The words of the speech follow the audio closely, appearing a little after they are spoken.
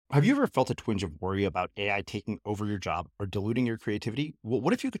Have you ever felt a twinge of worry about AI taking over your job or diluting your creativity? Well,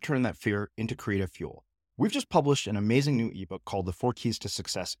 what if you could turn that fear into creative fuel? We've just published an amazing new ebook called The 4 Keys to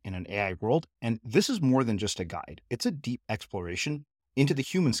Success in an AI World, and this is more than just a guide. It's a deep exploration into the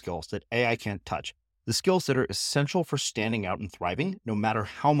human skills that AI can't touch, the skills that are essential for standing out and thriving, no matter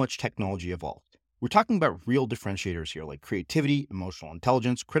how much technology evolves. We're talking about real differentiators here, like creativity, emotional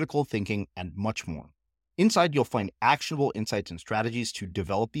intelligence, critical thinking, and much more. Inside, you'll find actionable insights and strategies to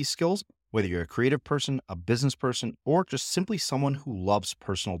develop these skills, whether you're a creative person, a business person, or just simply someone who loves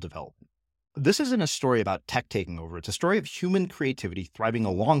personal development. This isn't a story about tech taking over. It's a story of human creativity thriving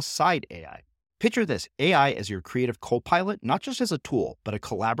alongside AI. Picture this, AI as your creative co-pilot, not just as a tool, but a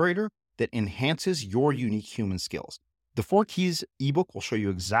collaborator that enhances your unique human skills. The 4 Keys ebook will show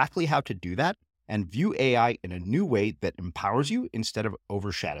you exactly how to do that and view AI in a new way that empowers you instead of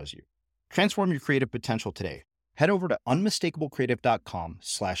overshadows you. Transform your creative potential today. Head over to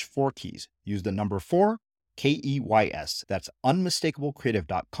unmistakablecreative.com/4keys. Use the number 4, KEYS. That's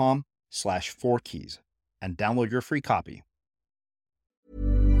unmistakablecreative.com/4keys and download your free copy.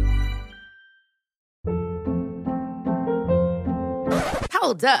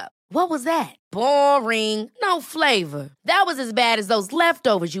 Hold up. What was that? Boring. No flavor. That was as bad as those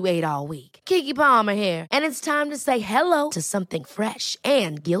leftovers you ate all week. Keke Palmer here, and it's time to say hello to something fresh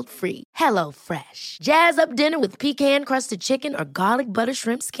and guilt-free. Hello Fresh. Jazz up dinner with pecan-crusted chicken or garlic butter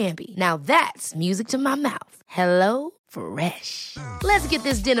shrimp scampi. Now that's music to my mouth. Hello Fresh. Let's get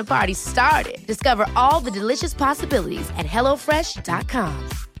this dinner party started. Discover all the delicious possibilities at hellofresh.com.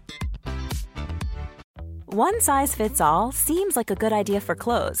 One size fits all seems like a good idea for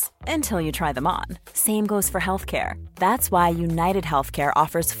clothes until you try them on. Same goes for healthcare. That's why United Healthcare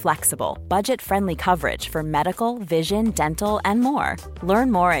offers flexible, budget-friendly coverage for medical, vision, dental, and more.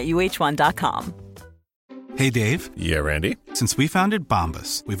 Learn more at uh1.com. Hey, Dave. Yeah, Randy. Since we founded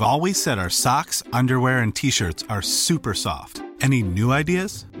Bombas, we've always said our socks, underwear, and T-shirts are super soft. Any new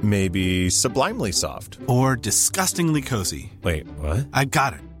ideas? Maybe sublimely soft. Or disgustingly cozy. Wait, what? I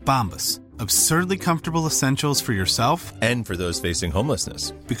got it. Bombas. Absurdly comfortable essentials for yourself and for those facing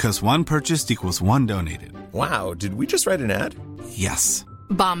homelessness. Because one purchased equals one donated. Wow, did we just write an ad? Yes.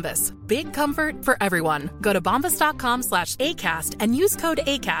 Bombas. Big comfort for everyone. Go to bombas.com/ACAST and use code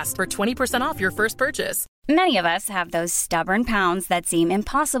ACAST for 20% off your first purchase. Many of us have those stubborn pounds that seem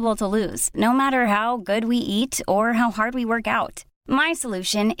impossible to lose, no matter how good we eat or how hard we work out. My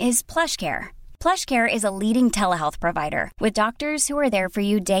solution is PlushCare. PlushCare is a leading telehealth provider with doctors who are there for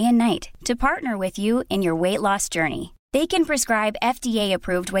you day and night to partner with you in your weight loss journey. They can prescribe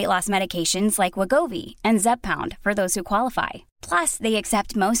FDA-approved weight loss medications like Wegovy and Zepbound for those who qualify. Plus, they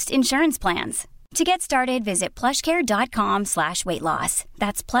accept most insurance plans. To get started, visit plushcare.com/weightloss.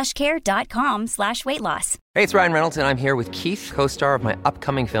 That's plushcare.com/weightloss. Hey, it's Ryan Reynolds, and I'm here with Keith, co-star of my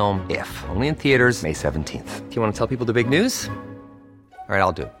upcoming film, If, only in theaters May 17th. Do you want to tell people the big news? All right,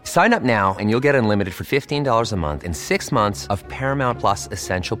 I'll do it. Sign up now and you'll get unlimited for $15 a month and 6 months of Paramount Plus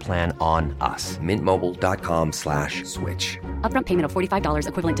Essential Plan on us. MintMobile.com/switch. Upfront payment of $45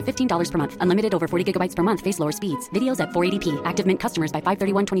 equivalent to $15 per month. Unlimited over 40 gigabytes per month. Face lower speeds. Videos at 480p. Active Mint customers by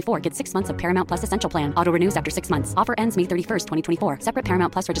 531.24 get 6 months of Paramount Plus Essential Plan. Auto renews after 6 months. Offer ends May 31st, 2024. Separate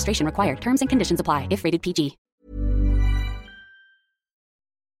Paramount Plus registration required. Terms and conditions apply if rated PG.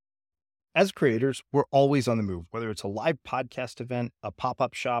 As creators, we're always on the move. Whether it's a live podcast event, a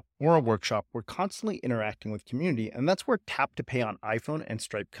pop-up shop, or a workshop, we're constantly interacting with community, and that's where Tap to Pay on iPhone and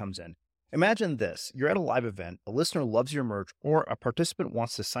Stripe comes in. Imagine this. You're at a live event, a listener loves your merch, or a participant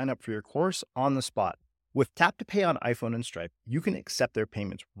wants to sign up for your course on the spot. With Tap to Pay on iPhone and Stripe, you can accept their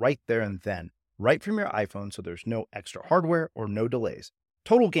payments right there and then, right from your iPhone, so there's no extra hardware or no delays.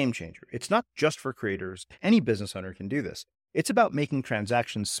 Total game changer. It's not just for creators. Any business owner can do this. It's about making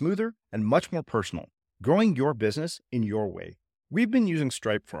transactions smoother and much more personal, growing your business in your way. We've been using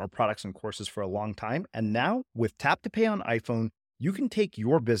Stripe for our products and courses for a long time, and now with Tap to Pay on iPhone, you can take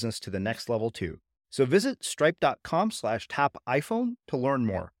your business to the next level too. So visit stripe.com/tapiphone to learn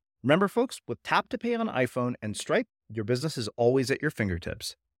more. Remember, folks, with Tap to Pay on iPhone and Stripe, your business is always at your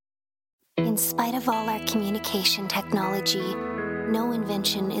fingertips. In spite of all our communication technology, no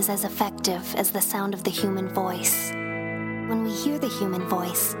invention is as effective as the sound of the human voice. When we hear the human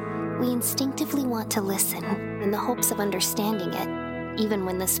voice, we instinctively want to listen in the hopes of understanding it, even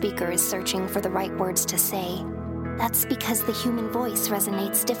when the speaker is searching for the right words to say. That's because the human voice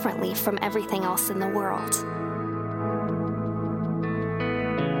resonates differently from everything else in the world.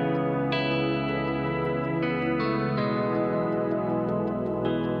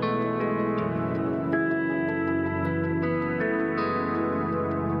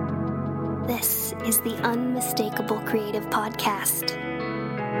 This is the Unmistakable Creative Podcast.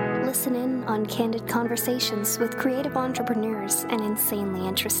 in on candid conversations with creative entrepreneurs and insanely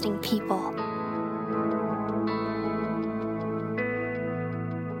interesting people.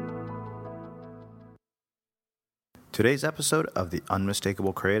 Today's episode of The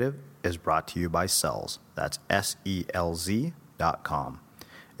Unmistakable Creative is brought to you by Selz. That's SELZ.com.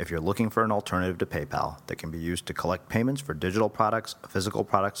 If you're looking for an alternative to PayPal that can be used to collect payments for digital products, physical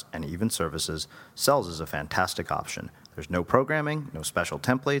products, and even services, Selz is a fantastic option. There's no programming, no special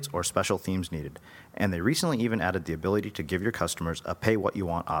templates, or special themes needed. And they recently even added the ability to give your customers a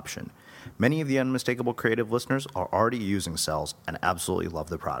pay-what-you-want option. Many of the Unmistakable Creative listeners are already using Selz and absolutely love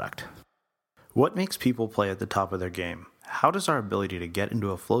the product. What makes people play at the top of their game? How does our ability to get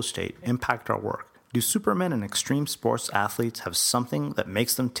into a flow state impact our work? Do supermen and extreme sports athletes have something that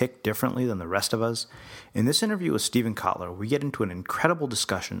makes them tick differently than the rest of us? In this interview with Stephen Kotler, we get into an incredible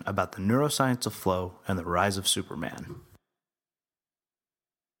discussion about the neuroscience of flow and the rise of Superman.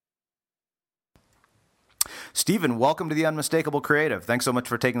 Stephen, welcome to The Unmistakable Creative. Thanks so much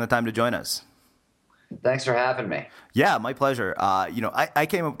for taking the time to join us. Thanks for having me. Yeah, my pleasure. I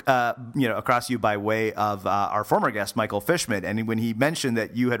came across you by way of our former guest, Michael Fishman, and when he mentioned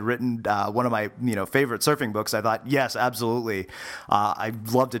that you had written one of my favorite surfing books, I thought, yes, absolutely.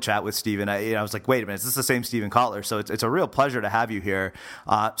 I'd love to chat with Stephen. I was like, wait a minute, is this the same Stephen Kotler? So it's a real pleasure to have you here.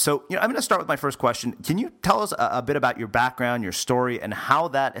 I'm going to start with my first question. Can you tell us a bit about your background, your story, and how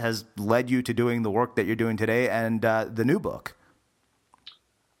that has led you to doing the work that you're doing today and the new book?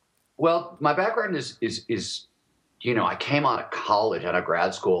 Well, my background is I came out of college, out of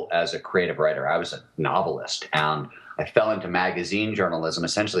grad school as a creative writer. I was a novelist, and I fell into magazine journalism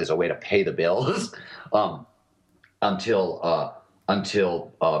essentially as a way to pay the bills until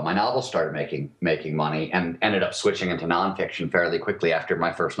my novel started making money, and ended up switching into nonfiction fairly quickly after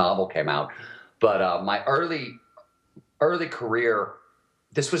my first novel came out. But my early career,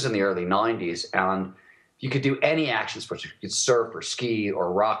 this was in the early 90s, and you could do any action sports. You could surf or ski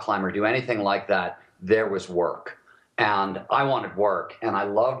or rock climb or do anything like that. There was work. And I wanted work, and I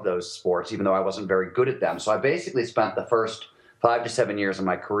loved those sports, even though I wasn't very good at them. So I basically spent the first 5 to 7 years of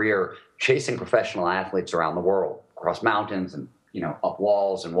my career chasing professional athletes around the world, across mountains and up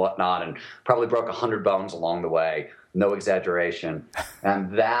walls and whatnot, and probably broke 100 bones along the way. No exaggeration.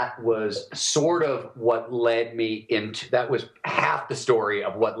 And that was sort of what led me that was half the story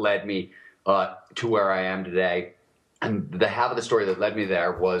of what led me to where I am today. And the half of the story that led me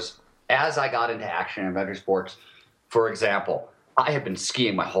there was, as I got into action and adventure sports, for example, I had been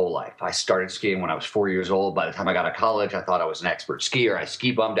skiing my whole life. I started skiing when I was 4 years old. By the time I got to college, I thought I was an expert skier. I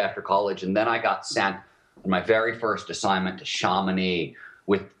ski bummed after college, and then I got sent on my very first assignment to Chamonix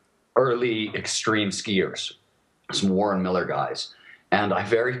with early extreme skiers, some Warren Miller guys. And I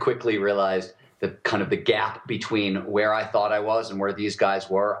very quickly realized the gap between where I thought I was and where these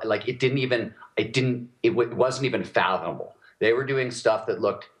guys were, like it wasn't even fathomable. They were doing stuff that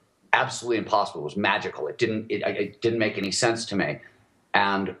looked absolutely impossible. It was magical. It didn't make any sense to me.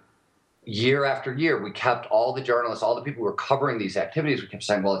 And year after year, we kept all the journalists, all the people who were covering these activities, we kept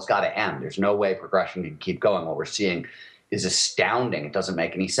saying, well, it's got to end. There's no way progression can keep going. What we're seeing is astounding. It doesn't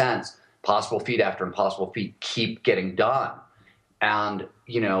make any sense. Possible feat after impossible feat keep getting done. And,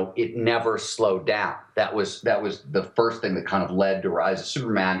 it never slowed down. That was the first thing that kind of led to Rise of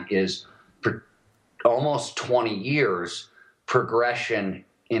Superman. Is for almost 20 years, progression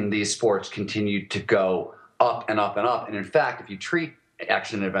in these sports continued to go up and up and up. And in fact, if you treat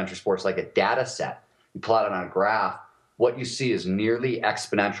action and adventure sports like a data set, you plot it on a graph, what you see is nearly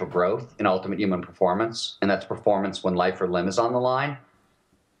exponential growth in ultimate human performance. And that's performance when life or limb is on the line.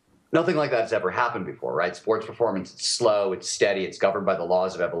 Nothing like that's ever happened before, right? Sports performance, it's slow, it's steady, it's governed by the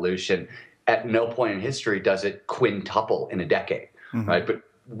laws of evolution. At no point in history does it quintuple in a decade, right? But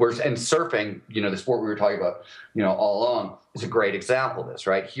and surfing, the sport we were talking about, all along, is a great example of this,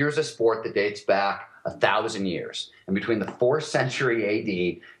 right? Here's a sport that dates back 1,000 years. And between the 4th century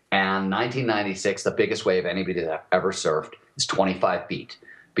AD and 1996, the biggest wave anybody that ever surfed is 25 feet.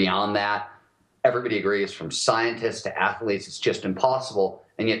 Beyond that, everybody agrees, from scientists to athletes, it's just impossible.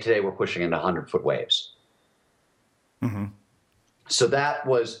 And yet today we're pushing into 100-foot waves. Mm-hmm. So that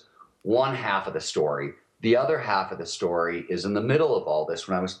was one half of the story. The other half of the story is in the middle of all this.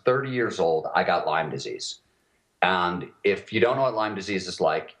 When I was 30 years old, I got Lyme disease. And if you don't know what Lyme disease is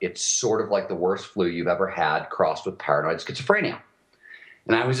like, it's sort of like the worst flu you've ever had crossed with paranoid schizophrenia.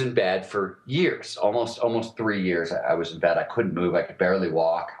 And I was in bed for years, almost 3 years. I was in bed. I couldn't move. I could barely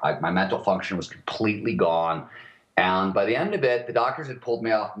walk. My mental function was completely gone. And by the end of it, the doctors had pulled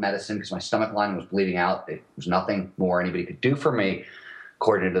me off medicine because my stomach lining was bleeding out. There was nothing more anybody could do for me.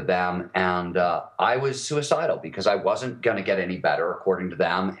 according to them. And I was suicidal because I wasn't going to get any better, according to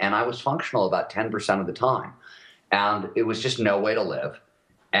them. And I was functional about 10% of the time. And it was just no way to live.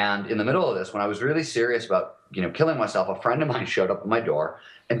 And in the middle of this, when I was really serious about, killing myself, a friend of mine showed up at my door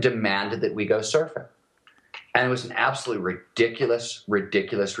and demanded that we go surfing. And it was an absolutely ridiculous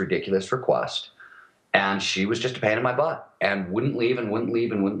request. And she was just a pain in my butt and wouldn't leave.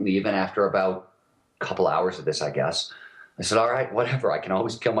 And after about a couple hours of this, I guess, I said, all right, whatever. I can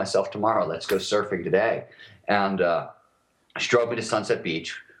always kill myself tomorrow. Let's go surfing today. And she drove me to Sunset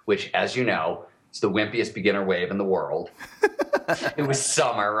Beach, which, as you know, is the wimpiest beginner wave in the world. It was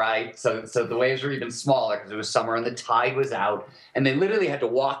summer, right? So the waves were even smaller because it was summer and the tide was out. And they literally had to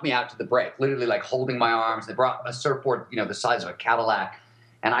walk me out to the break, literally like holding my arms. They brought a surfboard, the size of a Cadillac.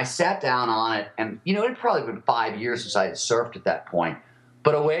 And I sat down on it. And, it had probably been 5 years since I had surfed at that point.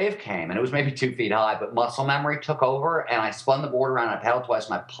 But a wave came, and it was maybe 2 feet high, but muscle memory took over, and I spun the board around, I paddled twice,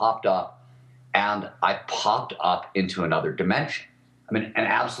 and I popped up into another dimension. I mean, an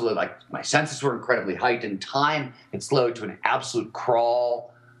absolute, my senses were incredibly heightened. Time had slowed to an absolute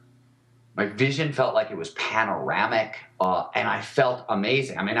crawl. My vision felt like it was panoramic, and I felt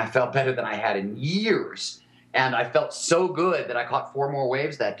amazing. I mean, I felt better than I had in years, and I felt so good that I caught 4 more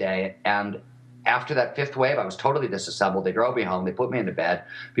waves that day, and after that 5th wave, I was totally disassembled. They drove me home. They put me into bed.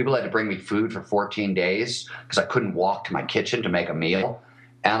 People had to bring me food for 14 days because I couldn't walk to my kitchen to make a meal.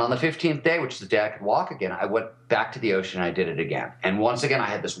 And on the 15th day, which is the day I could walk again, I went back to the ocean and I did it again. And once again, I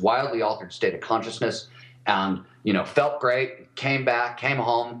had this wildly altered state of consciousness and, felt great, came back, came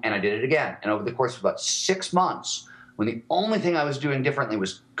home, and I did it again. And over the course of about 6 months, when the only thing I was doing differently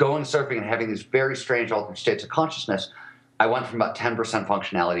was going surfing and having these very strange altered states of consciousness, I went from about 10%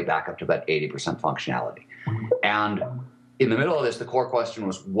 functionality back up to about 80% functionality. And in the middle of this, the core question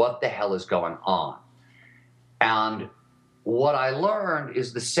was, what the hell is going on? And what I learned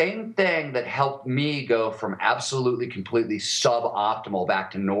is the same thing that helped me go from absolutely, completely suboptimal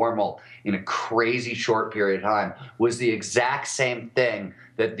back to normal in a crazy short period of time was the exact same thing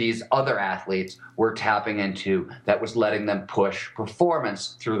that these other athletes were tapping into that was letting them push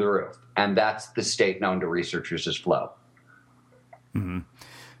performance through the roof. And that's the state known to researchers as flow. Mm-hmm.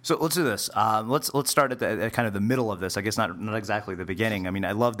 So let's do this. Let's start at kind of the middle of this. I guess not exactly the beginning. I mean,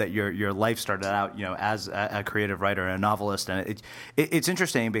 I love that your life started out, as a creative writer and a novelist, and it's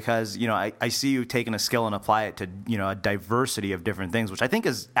interesting because I see you taking a skill and apply it to a diversity of different things, which I think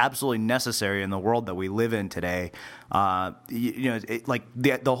is absolutely necessary in the world that we live in today. The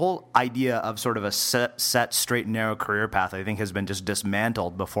whole idea of sort of a set, straight and narrow career path, I think, has been just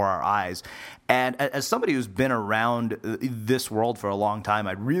dismantled before our eyes. And as somebody who's been around this world for a long time,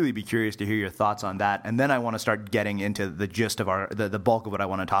 I'd really be curious to hear your thoughts on that. And then I want to start getting into the gist of the bulk of what I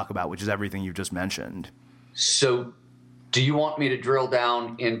want to talk about, which is everything you've just mentioned. So do you want me to drill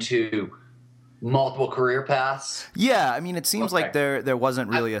down into multiple career paths? Yeah, I mean, it seems like there wasn't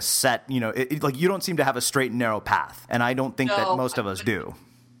really a set, you don't seem to have a straight and narrow path. And I don't think that most of us do.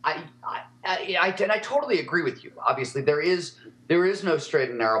 I totally agree with you. Obviously, there is no straight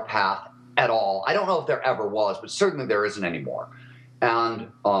and narrow path at all. I don't know if there ever was, but certainly there isn't anymore.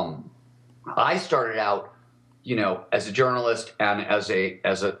 And I started out, as a journalist and as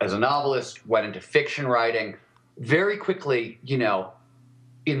a novelist, went into fiction writing very quickly.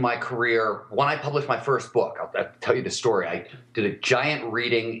 In my career, when I published my first book, I'll tell you the story. I did a giant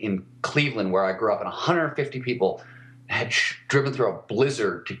reading in Cleveland where I grew up, and 150 people had driven through a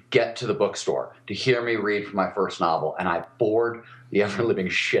blizzard to get to the bookstore to hear me read from my first novel, and I bored the ever-living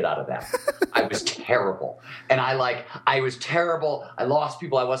shit out of them. I was terrible. And I was terrible. I lost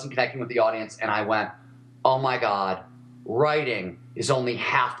people. I wasn't connecting with the audience, and I went, oh my God, writing is only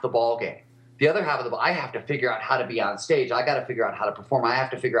half the ballgame. The other half of I have to figure out how to be on stage. I got to figure out how to perform. I have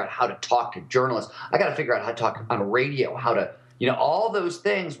to figure out how to talk to journalists. I got to figure out how to talk on radio, how to, all those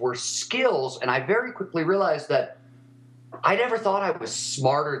things were skills. And I very quickly realized that I never thought I was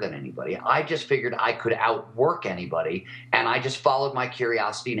smarter than anybody. I just figured I could outwork anybody. And I just followed my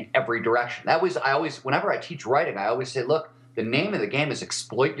curiosity in every direction. Whenever I teach writing, I always say, look, the name of the game is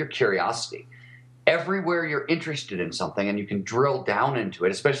exploit your curiosity. Everywhere you're interested in something and you can drill down into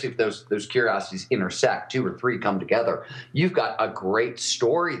it, especially if those curiosities intersect, 2 or 3 come together, you've got a great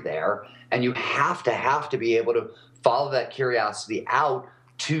story there, and you have to be able to follow that curiosity out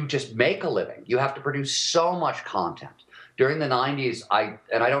to just make a living. You have to produce so much content. During the 90s, I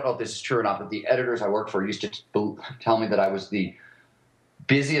don't know if this is true or not, but the editors I worked for used to tell me that I was the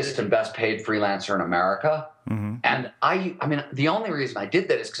busiest and best paid freelancer in America. Mm-hmm. And I mean, the only reason I did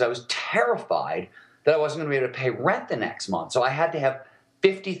that is because I was terrified that I wasn't going to be able to pay rent the next month. So I had to have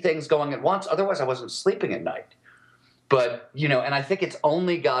 50 things going at once. Otherwise, I wasn't sleeping at night. But, and I think it's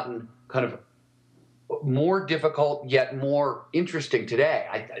only gotten kind of more difficult yet more interesting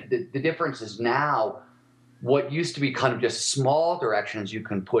today. The difference is now what used to be kind of just small directions you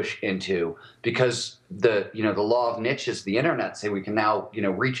can push into, because the law of niches, the internet, say we can now,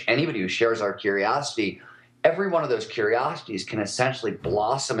 reach anybody who shares our curiosity. Every one of those curiosities can essentially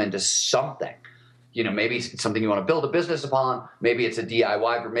blossom into something. Maybe it's something you want to build a business upon, maybe it's a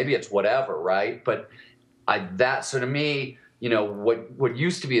DIY, or maybe it's whatever, right? But so to me, what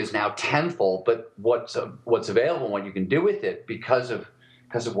used to be is now tenfold, but what's available and what you can do with it because of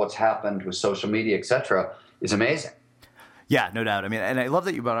what's happened with social media, et cetera, is amazing. Yeah, no doubt. I mean, and I love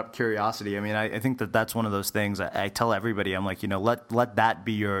that you brought up curiosity. I mean, I think that's one of those things I tell everybody. I'm like, let that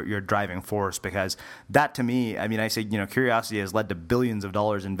be your driving force, because that, to me, I mean, I say, curiosity has led to billions of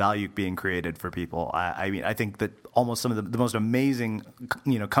dollars in value being created for people. I mean, I think that almost some of the most amazing,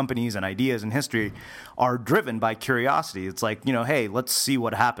 companies and ideas in history are driven by curiosity. It's like, hey, let's see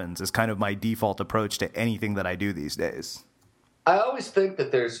what happens is kind of my default approach to anything that I do these days. I always think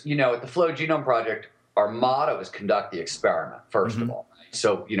that there's, at the Flow Genome Project, our motto is conduct the experiment, first of all.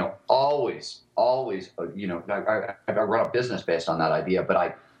 So, always, I run a business based on that idea.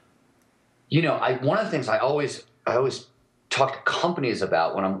 But one of the things I always talk to companies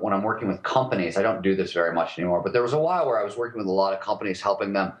about when I'm working with companies, I don't do this very much anymore, but there was a while where I was working with a lot of companies,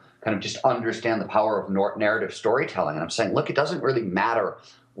 helping them kind of just understand the power of narrative storytelling. And I'm saying, look, it doesn't really matter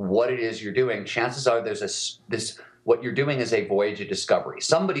what it is you're doing. Chances are there's what you're doing is a voyage of discovery.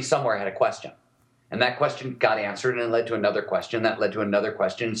 Somebody somewhere had a question. And that question got answered, and it led to another question. That led to another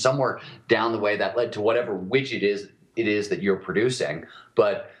question. And somewhere down the way, that led to whatever widget it is that you're producing.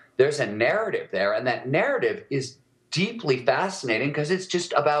 But there's a narrative there, and that narrative is deeply fascinating because it's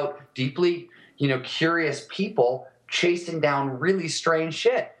just about deeply, curious people chasing down really strange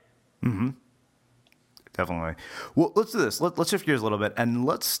shit. Mm-hmm. Definitely. Well, let's do this. Let's shift gears a little bit, and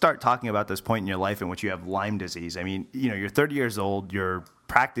let's start talking about this point in your life in which you have Lyme disease. I mean, you're 30 years old. You're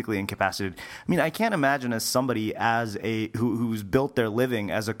practically incapacitated. I mean, I can't imagine as somebody who's built their living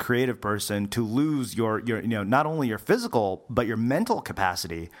as a creative person to lose your not only your physical but your mental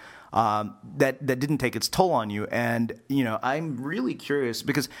capacity. That didn't take its toll on you. And, I'm really curious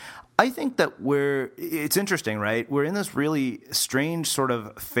because I think that it's interesting, right? We're in this really strange sort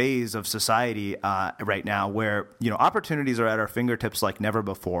of phase of society right now where, opportunities are at our fingertips like never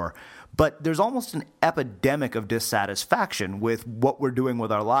before. But there's almost an epidemic of dissatisfaction with what we're doing with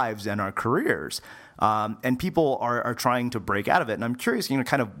our lives and our careers. And people are trying to break out of it. And I'm curious,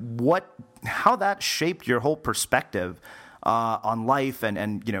 kind of how that shaped your whole perspective on life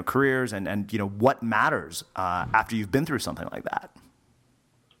and careers and what matters after you've been through something like that.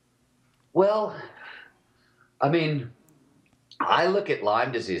 Well, I mean, I look at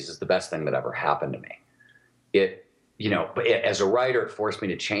Lyme disease as the best thing that ever happened to me. As a writer, it forced me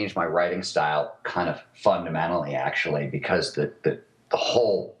to change my writing style kind of fundamentally, actually, because the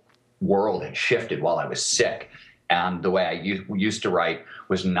whole world had shifted while I was sick. And the way I used to write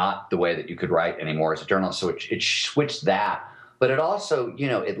was not the way that you could write anymore as a journalist. So it switched that. But it also,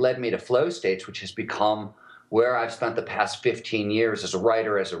 it led me to flow states, which has become where I've spent the past 15 years as a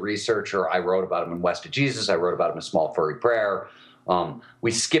writer, as a researcher. I wrote about them in West of Jesus. I wrote about them in Small Furry Prayer.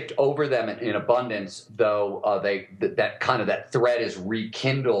 We skipped over them in Abundance, though that thread is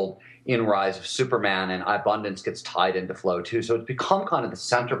rekindled in Rise of Superman, and Abundance gets tied into Flow too. So it's become kind of the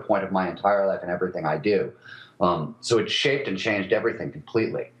center point of my entire life and everything I do. So it shaped and changed everything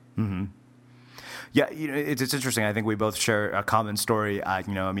completely. Mm-hmm. Yeah, it's interesting. I think we both share a common story. I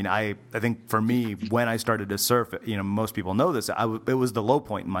think for me, when I started to surf, most people know this. It was the low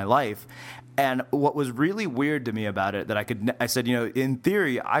point in my life, and what was really weird to me about it I said, in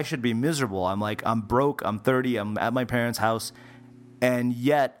theory, I should be miserable. I'm like, I'm broke. I'm 30. I'm at my parents' house, and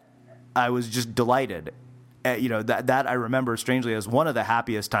yet I was just delighted. That I remember strangely as one of the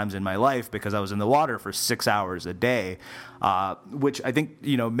happiest times in my life because I was in the water for 6 hours a day, which I think,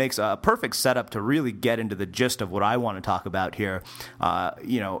 makes a perfect setup to really get into the gist of what I want to talk about here,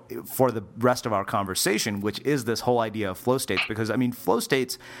 for the rest of our conversation, which is this whole idea of flow states. Because, flow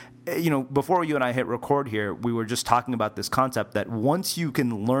states, before you and I hit record here, we were just talking about this concept that once you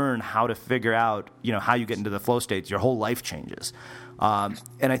can learn how to figure out, how you get into the flow states, your whole life changes. And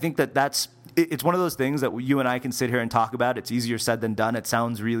I think it's one of those things that you and I can sit here and talk about. It's easier said than done. It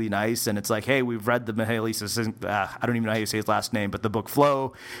sounds really nice. And it's like, hey, we've read the Mihaly, I don't even know how you say his last name, but the book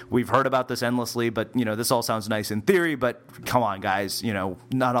Flow. We've heard about this endlessly, but, this all sounds nice in theory. But come on, guys,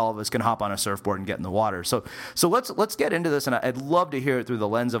 not all of us can hop on a surfboard and get in the water. So let's get into this. And I'd love to hear it through the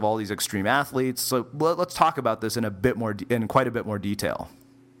lens of all these extreme athletes. So let's talk about this in quite a bit more detail.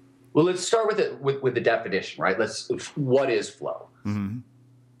 Well, let's start with the definition, right? What is flow? Mm-hmm.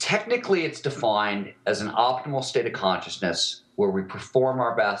 Technically, it's defined as an optimal state of consciousness where we perform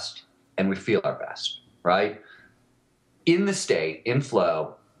our best and we feel our best, right? In the state, in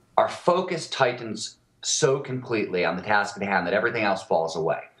flow, our focus tightens so completely on the task at hand that everything else falls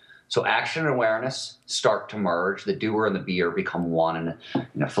away. So action and awareness start to merge. The doer and the beer become one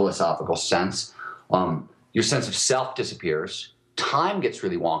in a philosophical sense. Your sense of self disappears. Time gets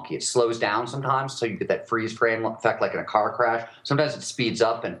really wonky. It slows down sometimes, so you get that freeze frame effect like in a car crash. Sometimes it speeds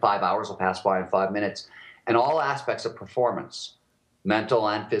up and 5 hours will pass by in 5 minutes. And all aspects of performance, mental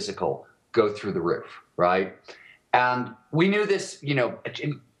and physical, go through the roof, right? And we knew this,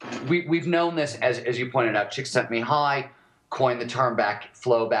 we've known this, as you pointed out. Csikszentmihalyi coined the term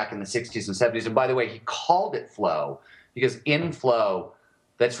flow back in the 60s and 70s. And by the way, he called it flow because in flow,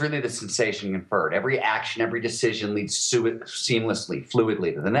 that's really the sensation conferred. Every action, every decision leads seamlessly,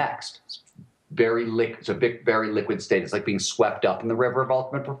 fluidly to the next. It's very liquid state. It's like being swept up in the river of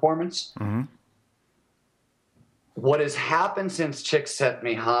ultimate performance. Mm-hmm. What has happened since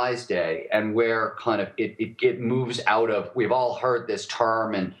Csikszentmihalyi's day, and where kind of it moves out of, we've all heard this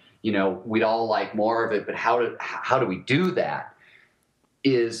term, and we'd all like more of it, but how do we do that?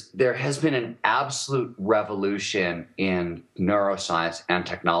 Is there has been an absolute revolution in neuroscience and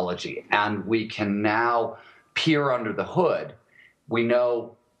technology, and we can now peer under the hood. We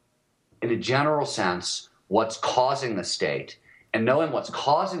know, in a general sense, what's causing the state, and knowing what's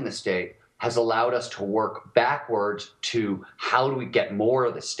causing the state has allowed us to work backwards to how do we get more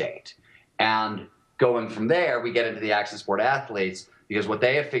of the state. And going from there, we get into the action sport athletes, because what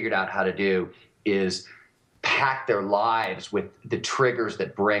they have figured out how to do is pack their lives with the triggers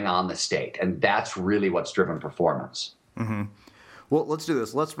that bring on the state. And that's really what's driven performance. Mm-hmm. Well, let's do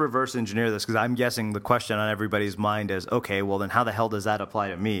this. Let's reverse engineer this, because I'm guessing the question on everybody's mind is, okay, well, then how the hell does that apply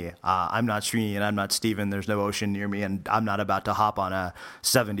to me? I'm not Srini and I'm not Steven. There's no ocean near me, and I'm not about to hop on a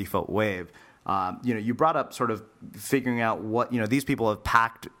 70-foot wave. You brought up sort of figuring out what, these people have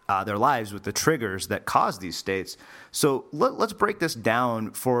packed their lives with the triggers that cause these states. So let's break this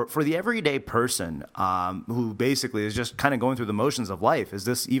down for the everyday person who basically is just kind of going through the motions of life. Is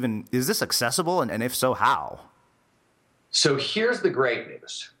this accessible? And if so, how? So here's the great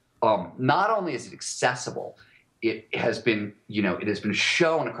news. Not only is it accessible, it has been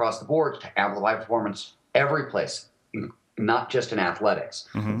shown across the board to amplify performance every place, not just in athletics.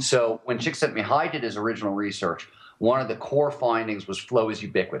 Mm-hmm. So when Csikszentmihalyi did his original research, one of the core findings was flow is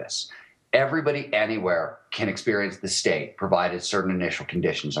ubiquitous. Everybody anywhere can experience the state, provided certain initial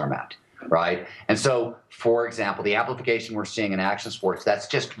conditions are met, right? And so, for example, the amplification we're seeing in action sports, that's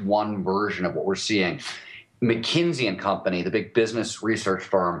just one version of what we're seeing. McKinsey & Company, the big business research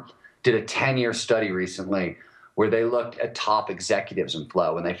firm, did a 10-year study recently where they looked at top executives in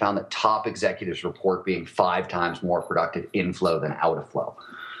flow, and they found that top executives report being 5 times more productive in flow than out of flow.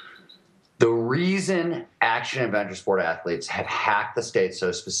 The reason action and adventure sport athletes have hacked the state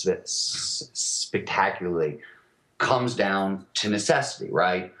so spectacularly comes down to necessity,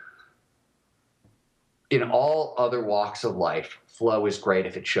 right? In all other walks of life, flow is great.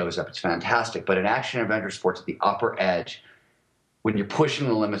 If it shows up, it's fantastic. But in action and adventure sports, at the upper edge, when you're pushing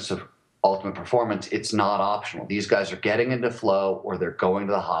the limits of ultimate performance, it's not optional. These guys are getting into flow, or they're going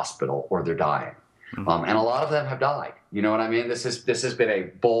to the hospital, or they're dying. Mm-hmm. And a lot of them have died. You know what I mean? This has been a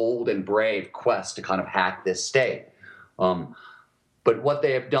bold and brave quest to kind of hack this state. But what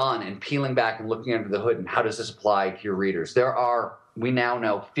they have done, and peeling back and looking under the hood, and how does this apply to your readers? We now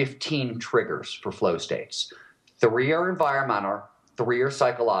know 15 triggers for flow states. 3 are environmental, 3 are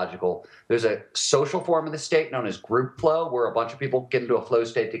psychological. There's a social form of the state known as group flow, where a bunch of people get into a flow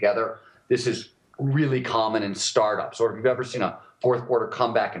state together. This is really common in startups. Or if you've ever seen a fourth quarter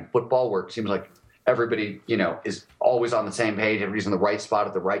comeback in football, where it seems like everybody, is always on the same page, everybody's in the right spot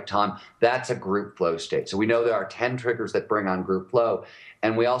at the right time, that's a group flow state. So we know there are 10 triggers that bring on group flow.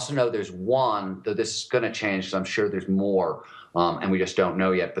 And we also know there's one, though this is going to change, so I'm sure there's more, and we just don't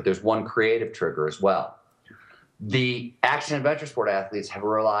know yet, but there's one creative trigger as well. The action and adventure sport athletes have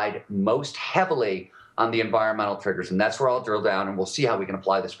relied most heavily on the environmental triggers, and that's where I'll drill down, and we'll see how we can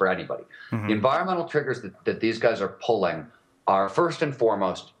apply this for anybody. Mm-hmm. The environmental triggers that these guys are pulling are, first and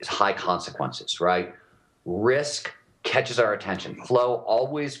foremost, is high consequences, right? Risk catches our attention. Flow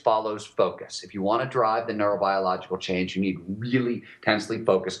always follows focus. If you want to drive the neurobiological change, you need really tensely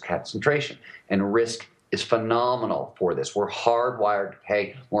focused concentration, and risk is phenomenal for this. We're hardwired to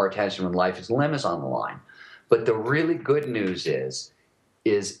pay more attention when life's limb is on the line. But the really good news is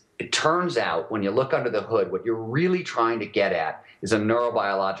it turns out when you look under the hood, what you're really trying to get at is a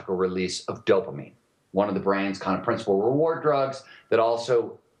neurobiological release of dopamine, one of the brain's kind of principal reward drugs that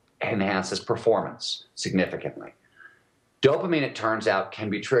also enhances performance significantly. Dopamine, it turns out, can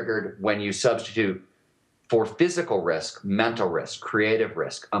be triggered when you substitute for physical risk, mental risk, creative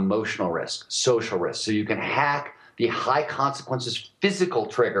risk, emotional risk, social risk. So you can hack the high consequences physical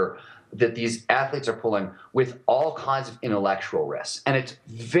trigger that these athletes are pulling with all kinds of intellectual risks. And it's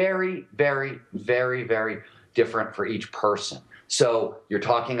very, very, very, very different for each person. So you're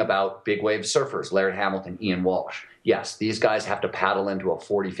talking about big wave surfers, Laird Hamilton, Ian Walsh. Yes, these guys have to paddle into a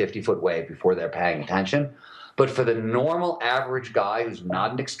 40, 50-foot wave before they're paying attention. But for the normal average guy who's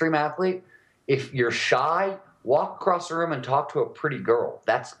not an extreme athlete, if you're shy, walk across the room and talk to a pretty girl.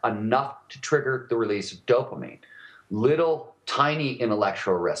 That's enough to trigger the release of dopamine. Little tiny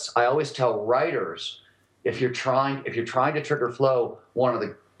intellectual risks. I always tell writers, if you're trying to trigger flow, one of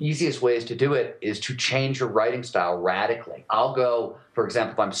the easiest ways to do it is to change your writing style radically. I'll go, for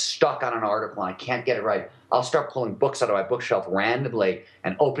example, if I'm stuck on an article and I can't get it right, I'll start pulling books out of my bookshelf randomly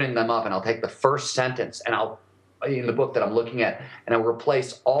and opening them up, and I'll take the first sentence and in the book that I'm looking at, and I'll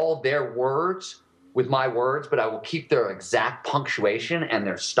replace all their words with my words, but I will keep their exact punctuation and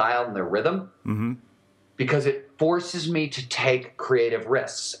their style and their rhythm, because it forces me to take creative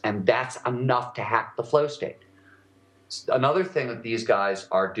risks, and that's enough to hack the flow state. Another thing that these guys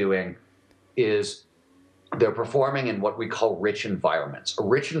are doing is they're performing in what we call rich environments. A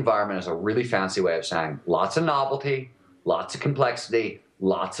rich environment is a really fancy way of saying lots of novelty, lots of complexity,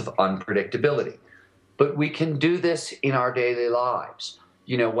 lots of unpredictability. But we can do this in our daily lives.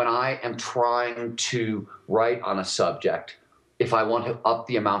 You know, when I am trying to write on a subject, if I want to up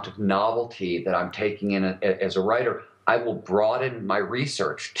the amount of novelty that I'm taking in as a writer, I will broaden my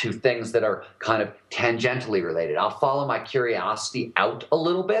research to things that are kind of tangentially related. I'll follow my curiosity out a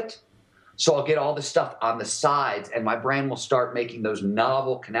little bit. So I'll get all this stuff on the sides, and my brain will start making those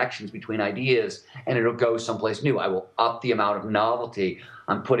novel connections between ideas, and it'll go someplace new. I will up the amount of novelty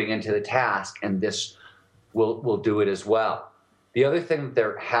I'm putting into the task, and this will do it as well. The other thing that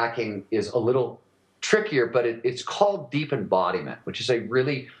they're hacking is a little trickier, but it's called deep embodiment, which is a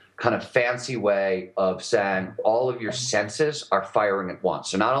really kind of fancy way of saying all of your senses are firing at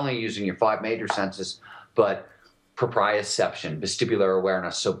once. So not only using your 5 major senses, but proprioception, vestibular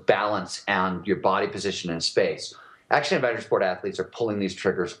awareness, so balance and your body position in space. Action adventure sport athletes are pulling these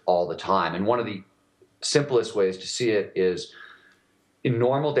triggers all the time. And one of the simplest ways to see it is in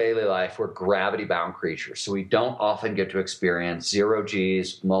normal daily life, we're gravity-bound creatures. So we don't often get to experience 0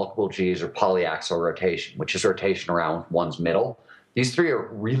 Gs, multiple Gs, or polyaxial rotation, which is rotation around one's middle. These 3 are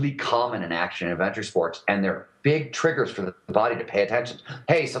really common in action and adventure sports, and they're big triggers for the body to pay attention.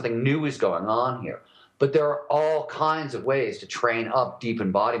 Hey, something new is going on here. But there are all kinds of ways to train up deep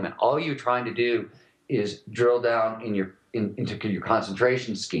embodiment. All you're trying to do is drill down into your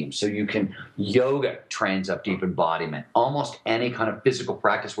concentration scheme. So you can, yoga trains up deep embodiment. Almost any kind of physical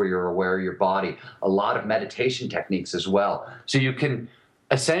practice where you're aware of your body. A lot of meditation techniques as well. So you can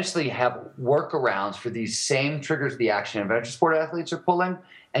essentially have workarounds for these same triggers the action and adventure sport athletes are pulling,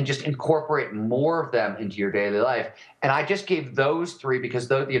 and just incorporate more of them into your daily life. And I just gave those 3 because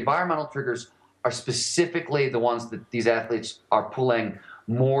the environmental triggers are specifically the ones that these athletes are pulling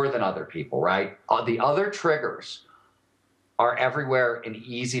more than other people, right? The other triggers are everywhere and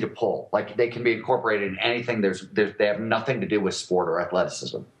easy to pull. Like they can be incorporated in anything. They have nothing to do with sport or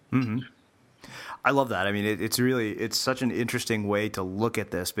athleticism. Mm-hmm. I love that. I mean, it's such an interesting way to look at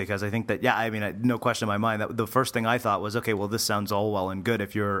this, because I think that, no question in my mind that the first thing I thought was, okay, well, this sounds all well and good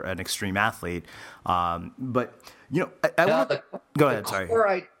if you're an extreme athlete. But, I want to go ahead.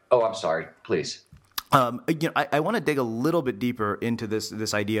 Sorry. I'm sorry. Please. I want to dig a little bit deeper into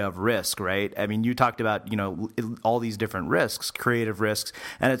this idea of risk, right? I mean, you talked about, all these different risks, creative risks.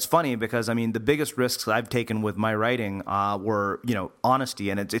 And it's funny because, I mean, the biggest risks I've taken with my writing were, honesty.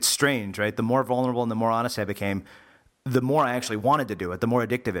 And it's strange, right? The more vulnerable and the more honest I became, the more I actually wanted to do it, the more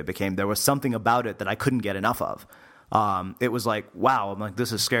addictive it became. There was something about it that I couldn't get enough of. It was like, wow, I'm like,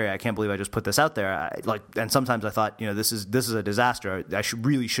 this is scary. I can't believe I just put this out there. And sometimes I thought, this is a disaster. I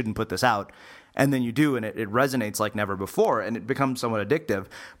really shouldn't put this out. And then you do, and it resonates like never before, and it becomes somewhat addictive.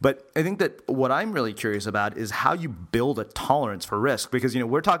 But I think that what I'm really curious about is how you build a tolerance for risk. Because,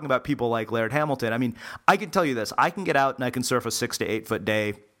 we're talking about people like Laird Hamilton. I mean, I can tell you this. I can get out and I can surf a 6 to 8 foot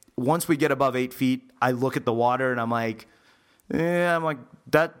day. Once we get above 8 feet, I look at the water and I'm like,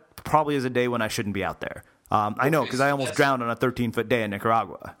 that probably is a day when I shouldn't be out there. I know, because I almost drowned on a 13-foot day in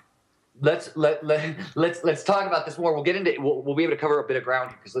Nicaragua. Let's talk about this more. We'll get into. We'll be able to cover a bit of ground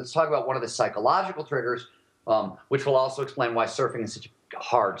here, because let's talk about one of the psychological triggers, which will also explain why surfing is such a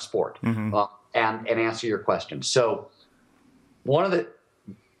hard sport, and answer your question. So, one of the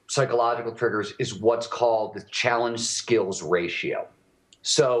psychological triggers is what's called the challenge skills ratio.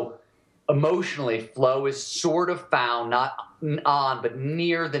 So emotionally, flow is sort of found not on, but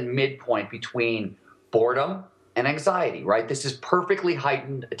near the midpoint between boredom and anxiety, right? This is perfectly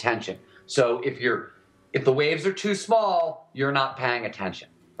heightened attention. So if the waves are too small, you're not paying attention,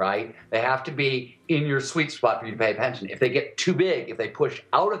 right? They have to be in your sweet spot for you to pay attention. If they get too big, if they push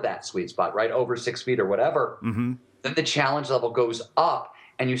out of that sweet spot, right, over 6 feet or whatever, then the challenge level goes up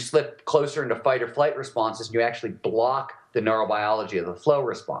and you slip closer into fight or flight responses and you actually block the neurobiology of the flow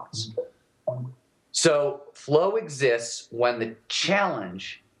response. So flow exists when the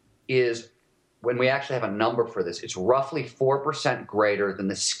challenge is, when we actually have a number for this, it's roughly 4% greater than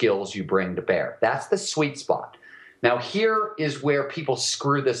the skills you bring to bear. That's the sweet spot. Now, here is where people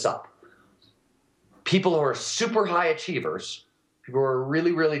screw this up. People who are super high achievers, people who are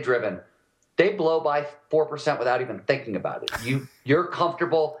really, really driven, they blow by 4% without even thinking about it. You're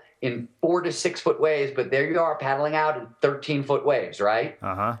comfortable in 4 to 6 foot waves, but there you are paddling out in 13-foot waves, right?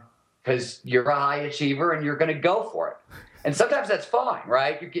 Because you're a high achiever and you're going to go for it. And sometimes that's fine,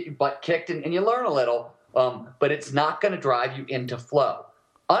 right? You get your butt kicked and you learn a little, but it's not going to drive you into flow.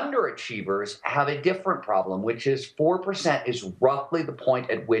 Underachievers have a different problem, which is 4% is roughly the point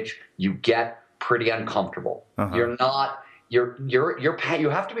at which you get pretty uncomfortable. You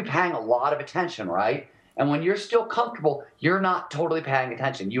have to be paying a lot of attention, right? And when you're still comfortable, you're not totally paying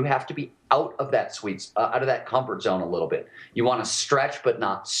attention. You have to be out of that out of that comfort zone a little bit. You want to stretch but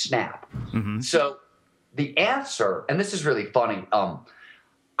not snap. So the answer, and this is really funny,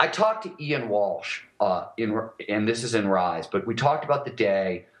 I talked to Ian Walsh, and this is in Rise, but we talked about the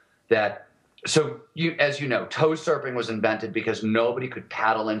day that, as you know, toe surfing was invented because nobody could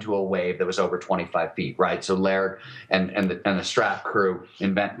paddle into a wave that was over 25 feet, right? So Laird and the Strap crew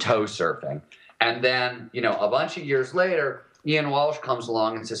invent toe surfing. And then, a bunch of years later, Ian Walsh comes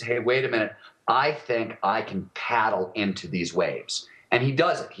along and says, hey, wait a minute, I think I can paddle into these waves. And he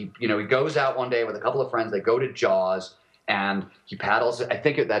does it. He goes out one day with a couple of friends. They go to Jaws, and he paddles. I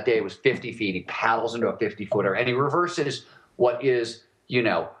think that day it was 50 feet. He paddles into a 50-footer, and he reverses what is,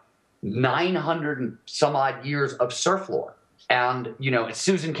 900 and some odd years of surf lore. And,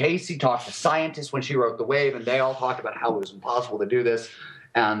 Susan Casey talked to scientists when she wrote The Wave, and they all talked about how it was impossible to do this.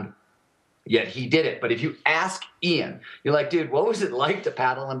 And yet he did it. But if you ask Ian, you're like, dude, what was it like to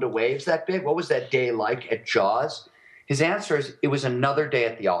paddle into waves that big? What was that day like at Jaws? His answer is, it was another day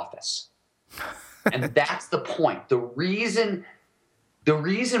at the office. And that's the point. The reason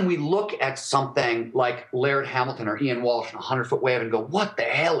we look at something like Laird Hamilton or Ian Walsh in a 100-foot wave and go, what the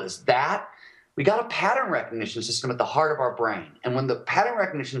hell is that? We got a pattern recognition system at the heart of our brain. And when the pattern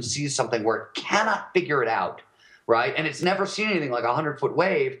recognition sees something where it cannot figure it out, right, and it's never seen anything like a 100-foot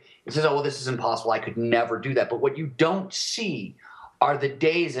wave, it says, oh, well, this is impossible. I could never do that. But what you don't see are the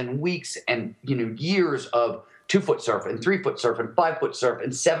days and weeks and years of 2-foot surf and 3-foot surf and 5-foot surf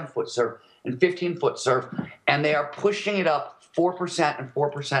and 7-foot surf and 15-foot surf, and they are pushing it up 4% and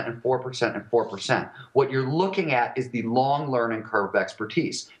 4% and 4% and 4%. What you're looking at is the long learning curve of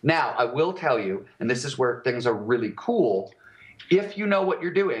expertise. Now, I will tell you, and this is where things are really cool, if you know what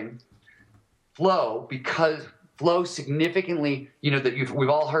you're doing, flow significantly, we've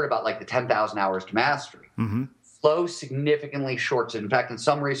all heard about like the 10,000 hours to mastery. Flow significantly shorts it. In fact, in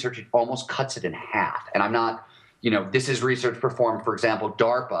some research, it almost cuts it in half. And I'm not, this is research performed, for example,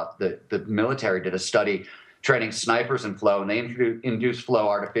 DARPA, the military did a study training snipers in flow, and they induced flow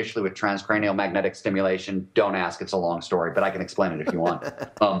artificially with transcranial magnetic stimulation. Don't ask, it's a long story, but I can explain it if you want.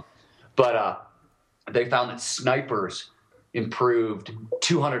 But they found that snipers improved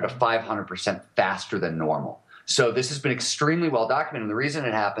 200 to 500% faster than normal. So this has been extremely well documented. And the reason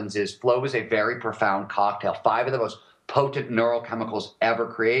it happens is flow is a very profound cocktail. 5 of the most potent neurochemicals ever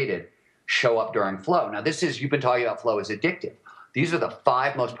created show up during flow. Now, you've been talking about flow is addictive. These are the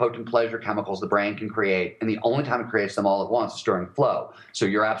 5 most potent pleasure chemicals the brain can create, and the only time it creates them all at once is during flow. So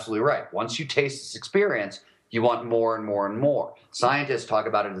you're absolutely right. Once you taste this experience, you want more and more and more. Scientists talk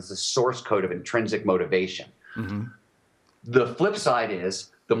about it as the source code of intrinsic motivation. The flip side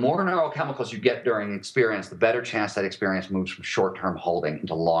is, the more neurochemicals you get during the experience, the better chance that experience moves from short-term holding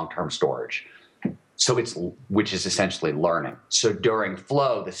into long-term storage. Which is essentially learning. So during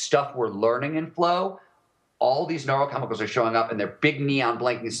flow, the stuff we're learning in flow, all these neurochemicals are showing up and they're big neon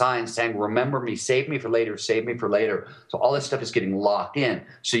blinking signs saying, remember me, save me for later, save me for later. So all this stuff is getting locked in.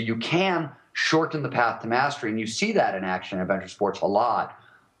 So you can shorten the path to mastery, and you see that in action and adventure sports a lot.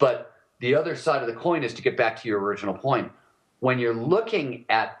 But the other side of the coin is, to get back to your original point, when you're looking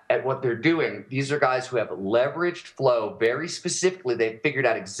at what they're doing, these are guys who have leveraged flow very specifically. They've figured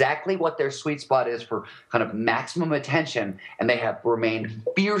out exactly what their sweet spot is for kind of maximum attention, and they have remained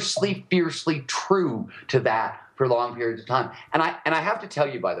fiercely, fiercely true to that for long periods of time. And I have to tell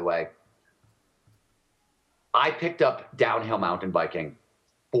you, by the way, I picked up downhill mountain biking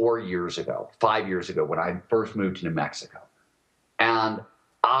 5 years ago, when I first moved to New Mexico. And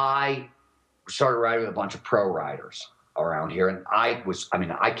I started riding with a bunch of pro riders around here. And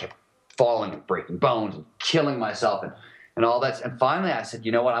I kept falling and breaking bones and killing myself and all that. And finally I said,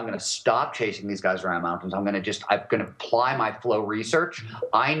 you know what? I'm going to stop chasing these guys around mountains. I'm going to apply my flow research.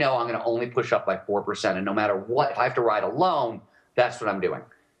 I know I'm going to only push up by 4%. And no matter what, if I have to ride alone, that's what I'm doing.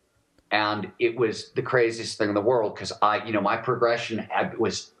 And it was the craziest thing in the world because my progression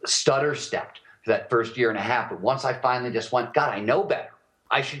was stutter stepped for that first year and a half. But once I finally just went, God, I know better.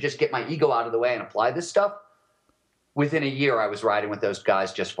 I should just get my ego out of the way and apply this stuff. Within a year, I was riding with those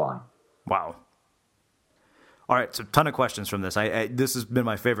guys just fine. Wow. All right, so a ton of questions from this. This has been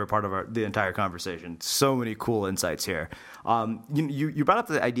my favorite part of the entire conversation. So many cool insights here. You brought up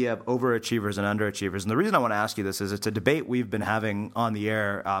the idea of overachievers and underachievers, and the reason I want to ask you this is it's a debate we've been having on the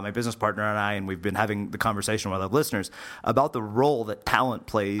air, my business partner and I, and we've been having the conversation with our listeners about the role that talent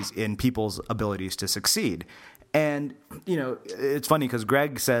plays in people's abilities to succeed. And, it's funny because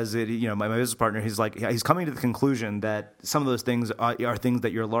Greg says that, my business partner, he's coming to the conclusion that some of those things are things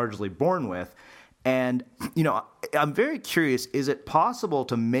that you're largely born with. And, I'm very curious, is it possible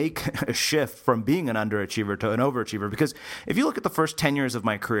to make a shift from being an underachiever to an overachiever? Because if you look at the first 10 years of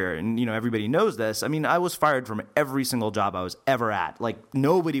my career, and, everybody knows this, I was fired from every single job I was ever at. Like,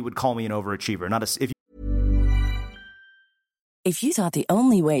 nobody would call me an overachiever. If you thought the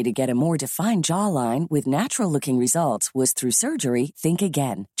only way to get a more defined jawline with natural-looking results was through surgery, think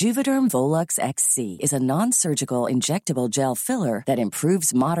again. Juvederm Volux XC is a non-surgical injectable gel filler that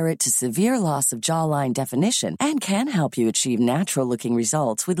improves moderate to severe loss of jawline definition and can help you achieve natural-looking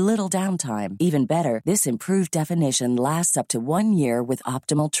results with little downtime. Even better, this improved definition lasts up to 1 year with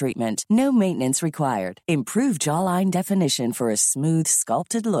optimal treatment. No maintenance required. Improve jawline definition for a smooth,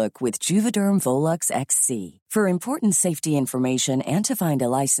 sculpted look with Juvederm Volux XC. For important safety information and to find a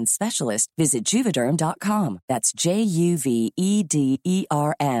licensed specialist, visit Juvederm.com. That's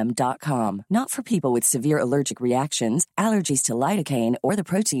JUVEDERM.com. Not for people with severe allergic reactions, allergies to lidocaine, or the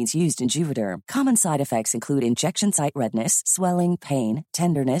proteins used in Juvederm. Common side effects include injection site redness, swelling, pain,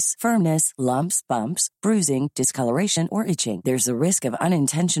 tenderness, firmness, lumps, bumps, bruising, discoloration, or itching. There's a risk of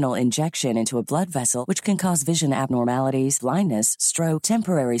unintentional injection into a blood vessel, which can cause vision abnormalities, blindness, stroke,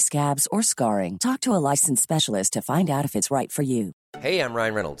 temporary scabs, or scarring. Talk to a licensed specialist to find out if it's right for you. Hey, I'm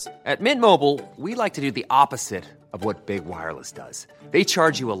Ryan Reynolds. At Mint Mobile, we like to do the opposite of what Big Wireless does. They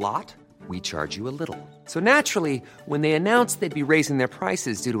charge you a lot, we charge you a little. So naturally, when they announced they'd be raising their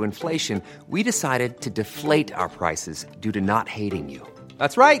prices due to inflation, we decided to deflate our prices due to not hating you.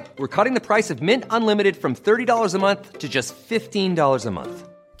 That's right. We're cutting the price of Mint Unlimited from $30 a month to just $15 a month.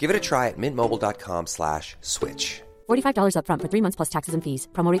 Give it a try at mintmobile.com/switch. $45 up front for 3 months plus taxes and fees.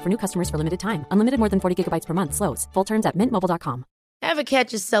 Promo rate for new customers for limited time. Unlimited more than 40 gigabytes per month. Slows full terms at mintmobile.com. Ever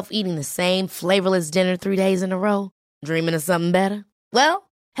catch yourself eating the same flavorless dinner 3 days in a row? Dreaming of something better? Well,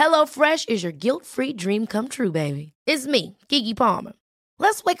 HelloFresh is your guilt-free dream come true, baby. It's me, Keke Palmer.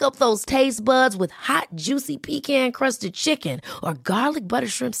 Let's wake up those taste buds with hot, juicy pecan-crusted chicken or garlic butter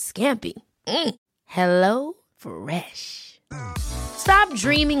shrimp scampi. Hello Fresh. Stop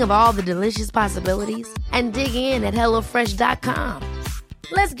dreaming of all the delicious possibilities and dig in at HelloFresh.com.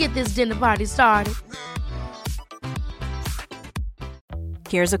 Let's get this dinner party started.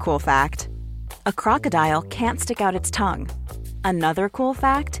 Here's a cool fact. A crocodile can't stick out its tongue. Another cool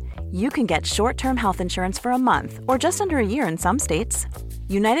fact, you can get short-term health insurance for a month or just under a year in some states.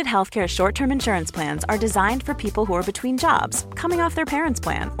 United Healthcare short-term insurance plans are designed for people who are between jobs, coming off their parents'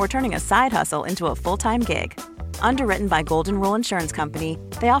 plan, or turning a side hustle into a full-time gig. Underwritten by Golden Rule Insurance Company,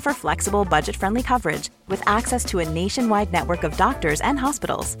 they offer flexible, budget-friendly coverage with access to a nationwide network of doctors and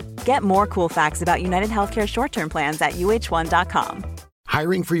hospitals. Get more cool facts about United Healthcare short-term plans at uh1.com.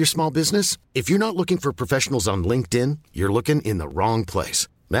 Hiring for your small business? If you're not looking for professionals on LinkedIn, you're looking in the wrong place.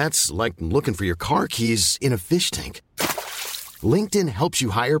 That's like looking for your car keys in a fish tank. LinkedIn helps you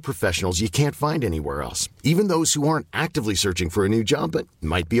hire professionals you can't find anywhere else, even those who aren't actively searching for a new job but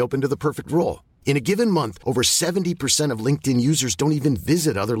might be open to the perfect role. In a given month, over 70% of LinkedIn users don't even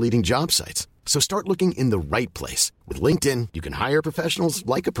visit other leading job sites. So start looking in the right place. With LinkedIn, you can hire professionals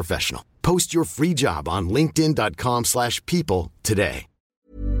like a professional. Post your free job on linkedin.com/people today.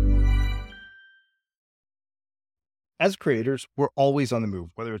 As creators, we're always on the move.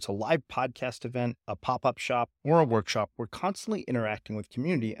 Whether it's a live podcast event, a pop-up shop, or a workshop, we're constantly interacting with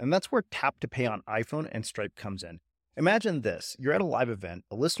community, and that's where Tap to Pay on iPhone and Stripe comes in. Imagine this. You're at a live event,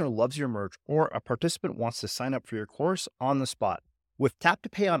 a listener loves your merch, or a participant wants to sign up for your course on the spot. With Tap to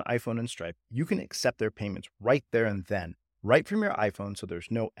Pay on iPhone and Stripe, you can accept their payments right there and then, right from your iPhone, so there's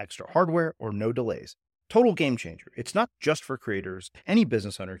no extra hardware or no delays. Total game changer. It's not just for creators. Any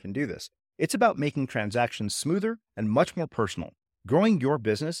business owner can do this. It's about making transactions smoother and much more personal, growing your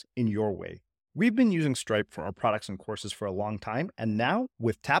business in your way. We've been using Stripe for our products and courses for a long time, and now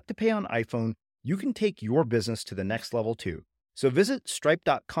with Tap to Pay on iPhone, you can take your business to the next level too. So visit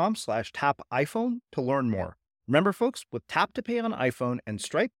stripe.com/tapiphone to learn more. Remember, folks, with Tap to Pay on iPhone and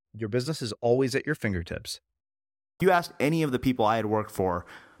Stripe, your business is always at your fingertips. You asked any of the people I had worked for,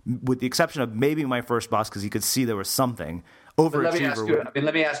 with the exception of maybe my first boss, because he could see there was something, overachiever.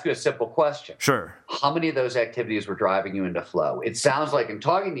 Let me ask you a simple question. Sure. How many of those activities were driving you into flow? It sounds like in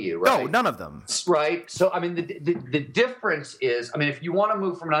talking to you, right? No, none of them. Right. So, I mean, the difference is, I mean, if you want to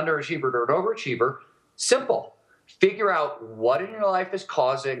move from an underachiever to an overachiever, simple. Figure out what in your life is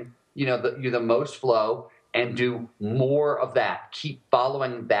causing, you the most flow, and do more of that. Keep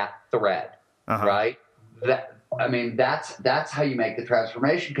following that thread, right? That's how you make the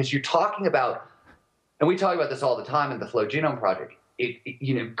transformation, because you're talking about, and we talk about this all the time in the Flow Genome Project.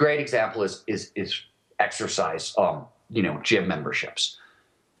 Great example is exercise, gym memberships.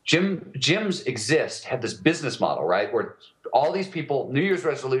 Gyms have this business model, right, where all these people, New Year's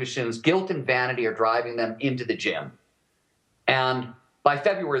resolutions, guilt and vanity are driving them into the gym. And by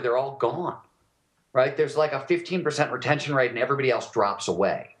February, they're all gone, right? There's like a 15% retention rate and everybody else drops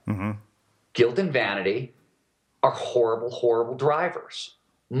away. Mm-hmm. Guilt and vanity are horrible, horrible drivers.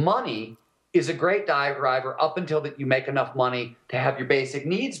 Money is a great driver up until that you make enough money to have your basic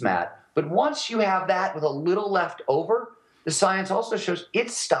needs met. But once you have that with a little left over, the science also shows it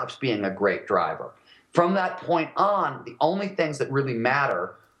stops being a great driver. From that point on, the only things that really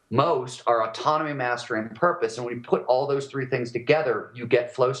matter most are autonomy, mastery, and purpose. And when you put all those three things together, you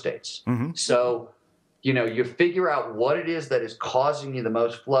get flow states. Mm-hmm. So, you figure out what it is that is causing you the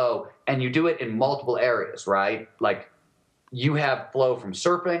most flow, and you do it in multiple areas, right? Like, you have flow from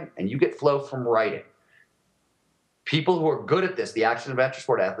surfing and you get flow from writing. People who are good at this, the action adventure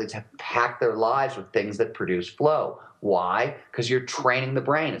sport athletes, have packed their lives with things that produce flow. Why? Because you're training the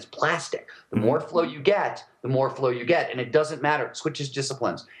brain. It's plastic. The more flow you get, the more flow you get. And it doesn't matter. It switches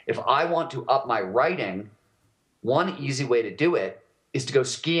disciplines. If I want to up my writing, one easy way to do it is to go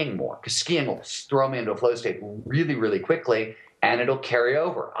skiing more, because skiing will throw me into a flow state really, really quickly, and it'll carry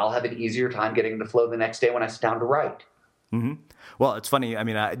over. I'll have an easier time getting into flow the next day when I sit down to write. Mm-hmm. Well, it's funny. I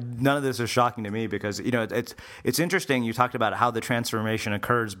mean, none of this is shocking to me because, it's interesting. You talked about how the transformation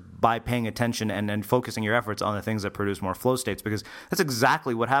occurs by paying attention and focusing your efforts on the things that produce more flow states, because that's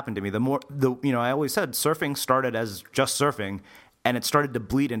exactly what happened to me. I always said surfing started as just surfing, and it started to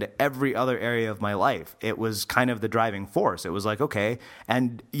bleed into every other area of my life. It was kind of the driving force. It was like, okay.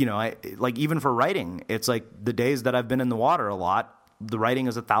 And, even for writing, it's like the days that I've been in the water a lot, the writing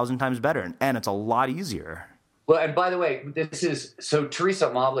is 1,000 times better, and it's a lot easier. Well, and by the way,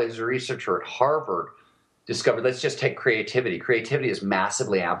 Teresa Mobley, who's a researcher at Harvard, discovered, let's just take creativity. Creativity is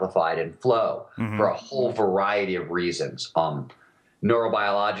massively amplified in flow for a whole variety of reasons.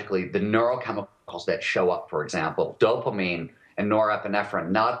 Neurobiologically, the neurochemicals that show up, for example, dopamine and norepinephrine,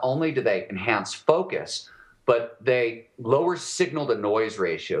 not only do they enhance focus, but they lower signal-to-noise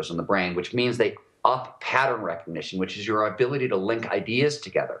ratios in the brain, which means they up pattern recognition, which is your ability to link ideas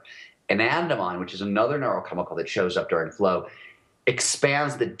together. Anandamide, which is another neurochemical that shows up during flow,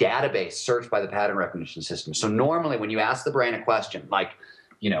 expands the database searched by the pattern recognition system. So normally when you ask the brain a question like,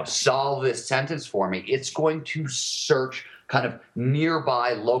 solve this sentence for me, it's going to search kind of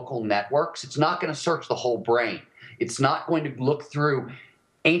nearby local networks. It's not going to search the whole brain. It's not going to look through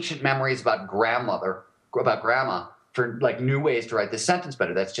ancient memories about grandma for like new ways to write this sentence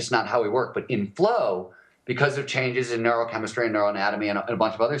better. That's just not how we work. But in flow, because of changes in neurochemistry and neuroanatomy and a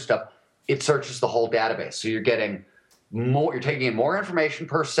bunch of other stuff, it searches the whole database. So you're getting more, you're taking in more information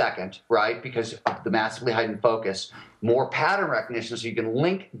per second, right? Because of the massively heightened focus, more pattern recognition, so you can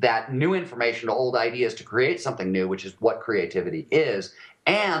link that new information to old ideas to create something new, which is what creativity is.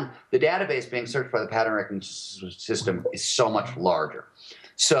 And the database being searched by the pattern recognition system is so much larger.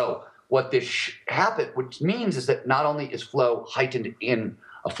 So what this which means is that not only is flow heightened in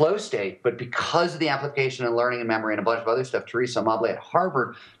a flow state, but because of the application and learning and memory and a bunch of other stuff, Teresa Mobley at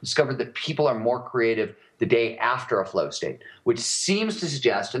Harvard discovered that people are more creative the day after a flow state, which seems to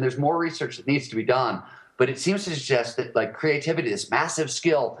suggest, and there's more research that needs to be done, but it seems to suggest that like creativity, this massive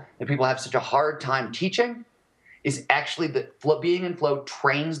skill that people have such a hard time teaching, is actually being in flow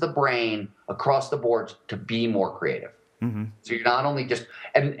trains the brain across the board to be more creative. Mm-hmm. So you're not only just,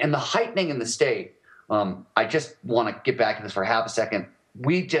 and the heightening in the state, I just want to get back to this for half a second.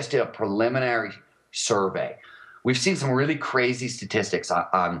 We just did a preliminary survey. We've seen some really crazy statistics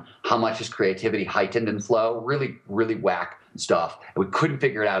on how much is creativity heightened in flow, really, really whack stuff. And we couldn't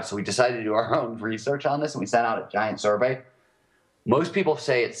figure it out, so we decided to do our own research on this, and we sent out a giant survey. Most people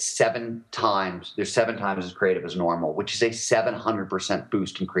say it's 7 times, they're 7 times as creative as normal, which is a 700%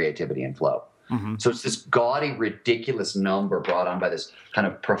 boost in creativity and flow. Mm-hmm. So it's this gaudy, ridiculous number brought on by this kind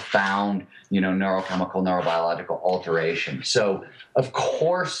of profound, neurochemical, neurobiological alteration. So of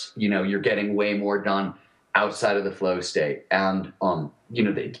course, you're getting way more done outside of the flow state. And,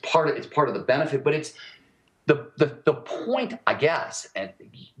 it's part of the benefit, but it's the point, I guess, that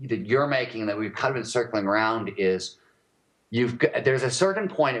you're making, that we've kind of been circling around is, there's a certain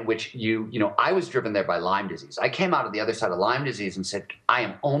point at which I was driven there by Lyme disease. I came out of the other side of Lyme disease and said, I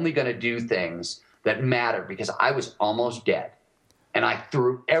am only going to do things that matter, because I was almost dead. And I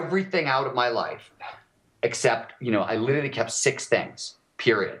threw everything out of my life except, I literally kept 6 things,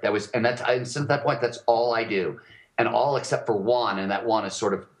 period. And since that point, that's all I do. And all except for one, and that one is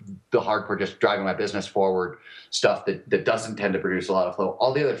sort of the hardcore, just driving my business forward stuff that doesn't tend to produce a lot of flow.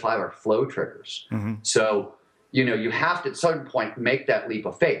 All the other 5 are flow triggers. Mm-hmm. So, you have to, at a certain point, make that leap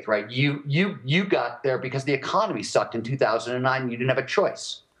of faith, right? You got there because the economy sucked in 2009 and you didn't have a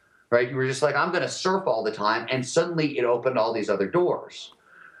choice, right? You were just like, I'm going to surf all the time. And suddenly it opened all these other doors.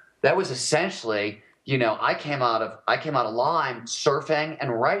 That was essentially, I came out of Lyme surfing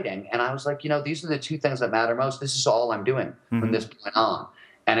and writing. And I was like, these are the 2 things that matter most. This is all I'm doing from this point on.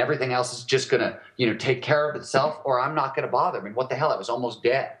 And everything else is just going to, take care of itself, or I'm not going to bother. I mean, what the hell? I was almost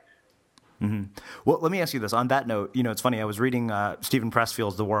dead. Mm-hmm. Well, let me ask you this. On that note, it's funny. I was reading Stephen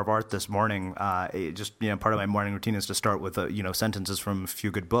Pressfield's The War of Art this morning. Part of my morning routine is to start with sentences from a few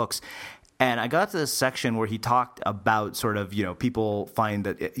good books. And I got to this section where he talked about sort of, people find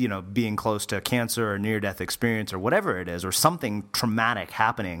that, being close to cancer or near-death experience or whatever it is, or something traumatic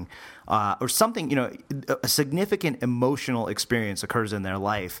happening, or something, a significant emotional experience occurs in their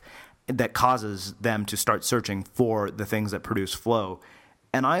life that causes them to start searching for the things that produce flow.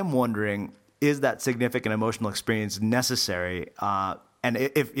 And I'm wondering, is that significant emotional experience necessary? And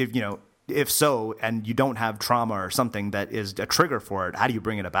if so, and you don't have trauma or something that is a trigger for it, how do you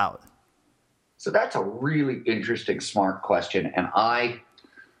bring it about? So that's a really interesting, smart question. And I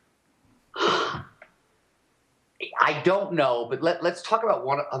don't know, but let's talk about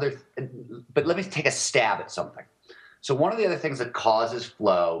one other, but let me take a stab at something. So one of the other things that causes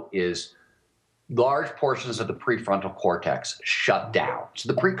flow is large portions of the prefrontal cortex shut down. So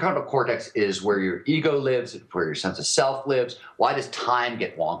the prefrontal cortex is where your ego lives, where your sense of self lives. Why does time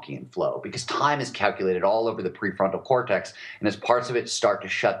get wonky in flow? Because time is calculated all over the prefrontal cortex, and as parts of it start to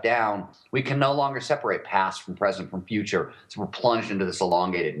shut down, we can no longer separate past from present from future, so we're plunged into this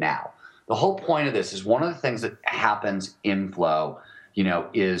elongated now. The whole point of this is one of the things that happens in flow,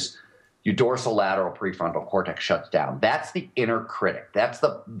 is your dorsolateral prefrontal cortex shuts down. That's the inner critic. That's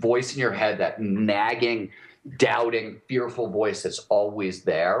the voice in your head, that nagging, doubting, fearful voice that's always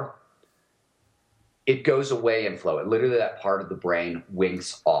there. It goes away in flow. Literally, that part of the brain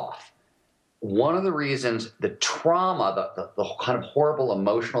winks off. One of the reasons the trauma, the kind of horrible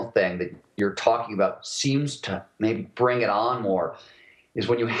emotional thing that you're talking about seems to maybe bring it on more is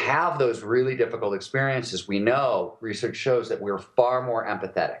when you have those really difficult experiences. We know, research shows that we're far more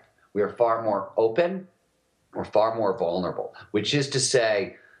empathetic. We are far more open, we're far more vulnerable, which is to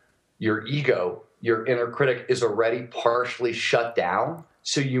say your ego, your inner critic, is already partially shut down.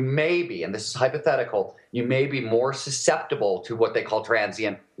 So you may be, and this is hypothetical, you may be more susceptible to what they call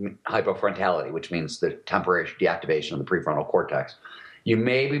transient hypofrontality, which means the temporary deactivation of the prefrontal cortex. You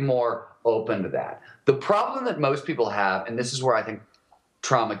may be more open to that. The problem that most people have, and this is where I think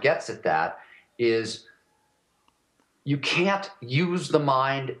trauma gets at that, is you can't use the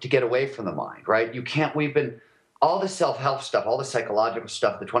mind to get away from the mind, right? You can't, all the self-help stuff, all the psychological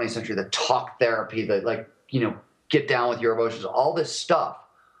stuff, the 20th century, the talk therapy, get down with your emotions, all this stuff,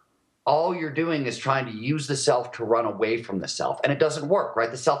 all you're doing is trying to use the self to run away from the self. And it doesn't work,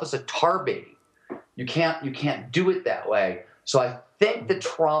 right? The self is a tar baby. You can't do it that way. So I think the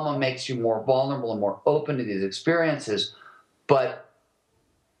trauma makes you more vulnerable and more open to these experiences. But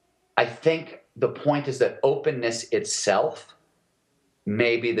I think the point is that openness itself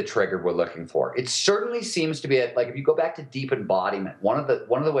may be the trigger we're looking for. It certainly seems to be if you go back to deep embodiment, one of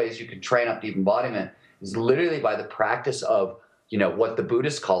the ways you can train up deep embodiment is literally by the practice of what the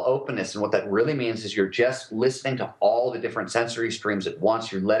Buddhists call openness. And what that really means is you're just listening to all the different sensory streams at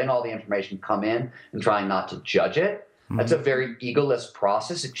once. You're letting all the information come in and trying not to judge it. That's a very egoless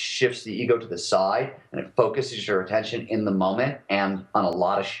process. It shifts the ego to the side and it focuses your attention in the moment and on a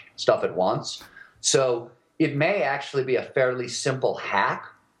lot of stuff at once. So it may actually be a fairly simple hack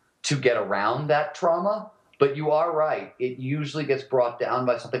to get around that trauma, but you are right. It usually gets brought down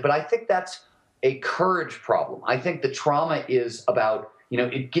by something. But I think that's a courage problem. I think the trauma is about,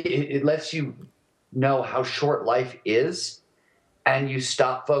 it lets you know how short life is, and you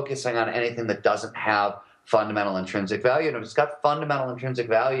stop focusing on anything that doesn't have fundamental intrinsic value. And if it's got fundamental intrinsic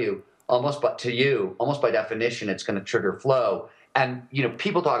value, almost by definition, it's going to trigger flow. And,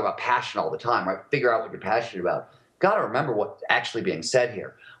 people talk about passion all the time, right? Figure out what you're passionate about. Got to remember what's actually being said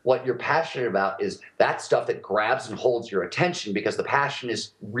here. What you're passionate about is that stuff that grabs and holds your attention, because the passion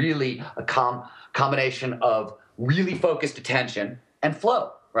is really a combination of really focused attention and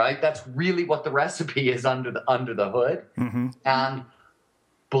flow, right? That's really what the recipe is under the hood. Mm-hmm. And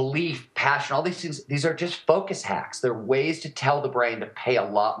belief, passion, all these things, these are just focus hacks. They're ways to tell the brain to pay a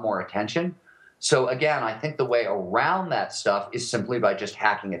lot more attention. So again, I think the way around that stuff is simply by just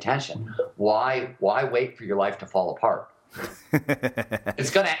hacking attention. Why wait for your life to fall apart? It's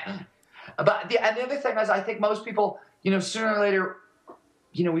gonna. But the other thing is, I think most people, sooner or later,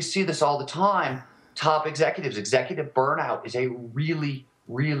 we see this all the time. Top executives, executive burnout is a really,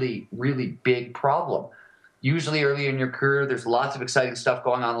 really, really big problem. Usually early in your career, there's lots of exciting stuff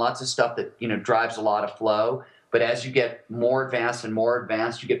going on, lots of stuff that, drives a lot of flow. But as you get more advanced and more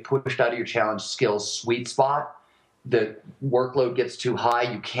advanced, you get pushed out of your challenge skills sweet spot. The workload gets too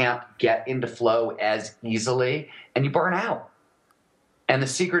high. You can't get into flow as easily, and you burn out. And the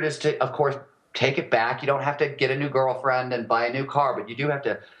secret is to, of course, take it back. You don't have to get a new girlfriend and buy a new car, but you do have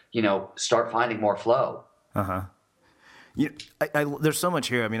to, start finding more flow. Uh-huh. There's so much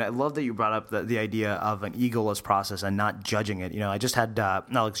here. I mean, I love that you brought up the idea of an egoless process and not judging it. I just had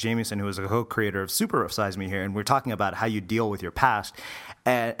Alex Jamieson, who is a co-creator of Super Size Me here, and we're talking about how you deal with your past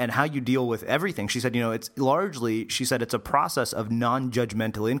and how you deal with everything. She said, it's largely, it's a process of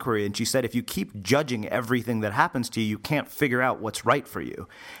non-judgmental inquiry. And she said, if you keep judging everything that happens to you, you can't figure out what's right for you.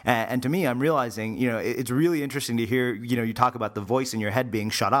 And to me, I'm realizing, it's really interesting to hear, you talk about the voice in your head being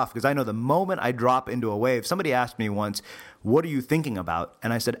shut off, because I know the moment I drop into a wave, somebody asked me once, what are you thinking about?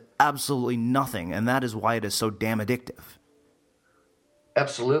 And I said, absolutely nothing. And that is why it is so damn addictive.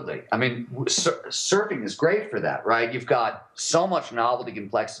 Absolutely. I mean, surfing is great for that, right? You've got so much novelty,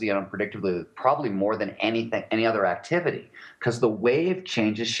 complexity, and unpredictability, probably more than any other activity, because the wave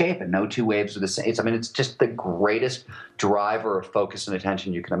changes shape and no two waves are the same. It's just the greatest driver of focus and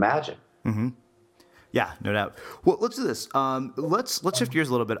attention you can imagine. Mm-hmm. Yeah, no doubt. Well, let's do this. Let's shift gears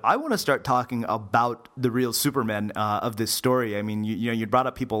a little bit. I want to start talking about the real Supermen of this story. I mean, you brought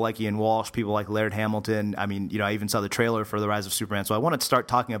up people like Ian Walsh, people like Laird Hamilton. I mean, I even saw the trailer for The Rise of Superman. So I want to start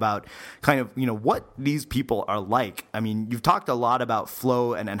talking about kind of, what these people are like. I mean, you've talked a lot about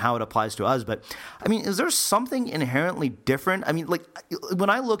flow and how it applies to us, but I mean, is there something inherently different? I mean, like when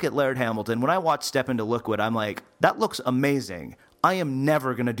I look at Laird Hamilton, when I watch Step into Liquid, I'm like, that looks amazing. I am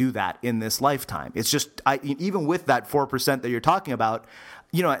never going to do that in this lifetime. It's just, even with that 4% that you're talking about,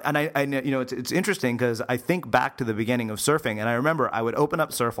 and it's interesting because I think back to the beginning of surfing, and I remember I would open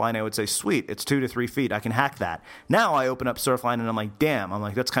up Surfline, I would say, sweet, it's 2 to 3 feet, I can hack that. Now I open up Surfline and I'm like, damn,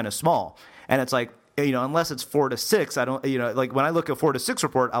 that's kind of small. And it's like, unless it's 4 to 6, I don't, like when I look at 4 to 6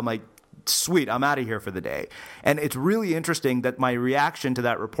 report, I'm like, sweet, I'm out of here for the day. And it's really interesting that my reaction to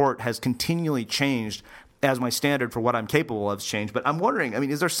that report has continually changed as my standard for what I'm capable of has changed. But I'm wondering, I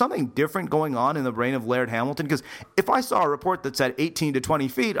mean, is there something different going on in the brain of Laird Hamilton? Because if I saw a report that said 18 to 20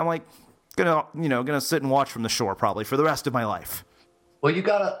 feet, I'm like, gonna sit and watch from the shore probably for the rest of my life. Well,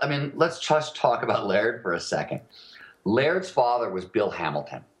 let's just talk about Laird for a second. Laird's father was Bill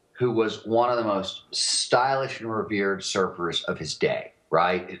Hamilton, who was one of the most stylish and revered surfers of his day,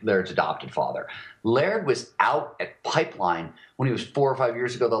 right? Laird's adopted father. Laird was out at Pipeline when he was 4 or 5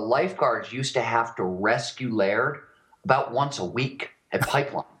 years ago. The lifeguards used to have to rescue Laird about once a week at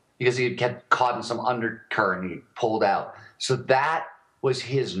Pipeline because he had get caught in some undercurrent and he pulled out. So that was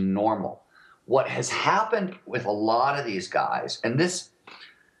his normal. What has happened with a lot of these guys, and this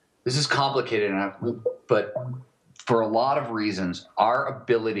is complicated enough, but for a lot of reasons, our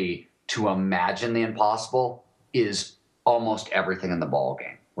ability to imagine the impossible is almost everything in the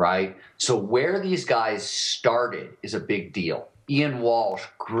ballgame, right? So where these guys started is a big deal. Ian Walsh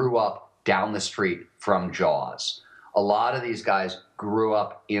grew up down the street from Jaws. A lot of these guys grew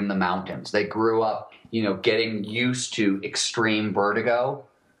up in the mountains. They grew up, getting used to extreme vertigo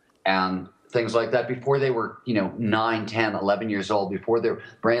and things like that before they were, 9, 10, 11 years old, before their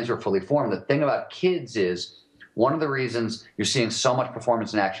brains were fully formed. The thing about kids is one of the reasons you're seeing so much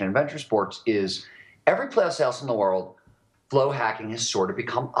performance in action adventure sports is every place else in the world, flow hacking has sort of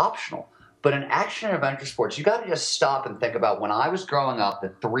become optional. But in action and adventure sports, you got to just stop and think about when I was growing up, the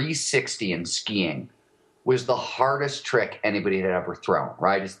 360 in skiing was the hardest trick anybody had ever thrown,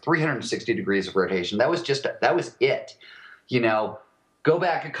 right? It's 360 degrees of rotation. That was it. Go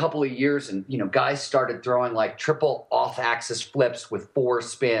back a couple of years and, guys started throwing like triple off-axis flips with 4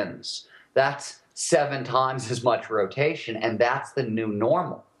 spins. That's 7 times as much rotation, and that's the new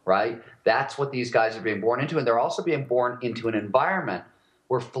normal, right? That's what these guys are being born into, and they're also being born into an environment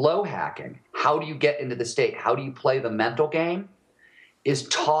where flow hacking, how do you get into the state, how do you play the mental game, is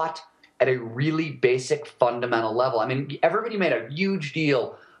taught at a really basic fundamental level. I mean, everybody made a huge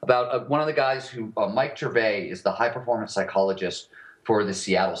deal about one of the guys who, Mike Gervais, is the high-performance psychologist for the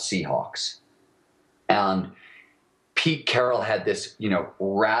Seattle Seahawks. And Pete Carroll had this,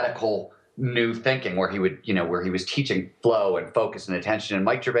 radical new thinking where he was teaching flow and focus and attention. And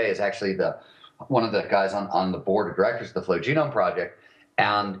Mike Gervais is actually one of the guys on the board of directors of the Flow Genome Project.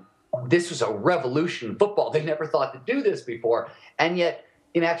 And this was a revolution in football. They never thought to do this before. And yet,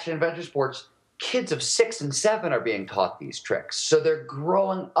 in action adventure sports, kids of 6 and 7 are being taught these tricks. So they're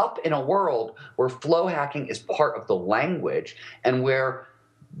growing up in a world where flow hacking is part of the language and where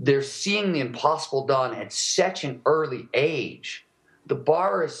they're seeing the impossible done at such an early age. The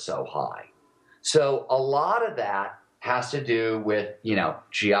bar is so high. So a lot of that has to do with,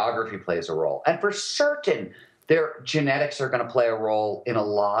 geography plays a role. And for certain, their genetics are going to play a role in a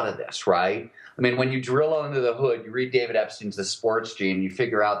lot of this, right? I mean, when you drill under the hood, you read David Epstein's The Sports Gene, you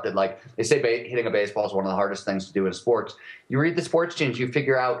figure out that, like, they say hitting a baseball is one of the hardest things to do in sports. You read The Sports Genes, you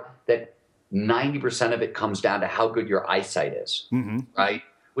figure out that 90% of it comes down to how good your eyesight is, right?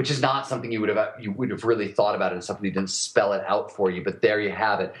 Which is not something you would have really thought about if somebody didn't spell it out for you, but there you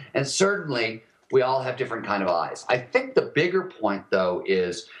have it. And certainly, we all have different kind of eyes. I think the bigger point, though,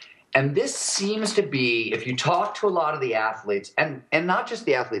 is, and this seems to be, if you talk to a lot of the athletes, and not just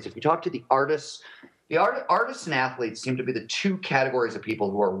the athletes, if you talk to the artists, artists and athletes seem to be the 2 categories of people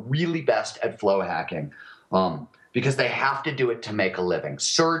who are really best at flow hacking because they have to do it to make a living.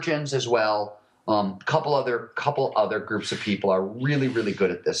 Surgeons as well. Couple other groups of people are really, really good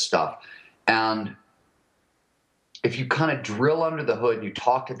at this stuff. And if you kind of drill under the hood and you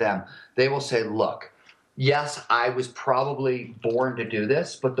talk to them, they will say, look, yes, I was probably born to do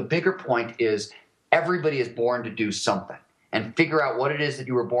this, but the bigger point is everybody is born to do something. And figure out what it is that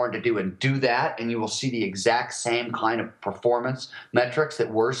you were born to do and do that, and you will see the exact same kind of performance metrics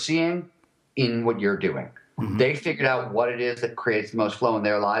that we're seeing in what you're doing. Mm-hmm. They figured out what it is that creates the most flow in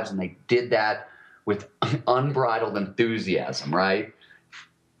their lives, and they did that with unbridled enthusiasm, right?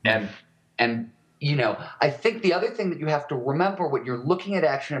 And I think the other thing that you have to remember when you're looking at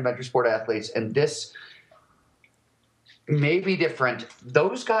action adventure sport athletes, and this may be different,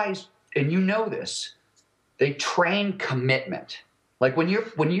 those guys, and you know this, they train commitment. Like when you're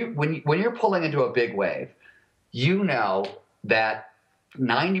pulling into a big wave, you know that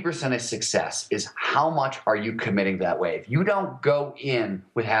 90% of success is how much are you committing to that wave. You don't go in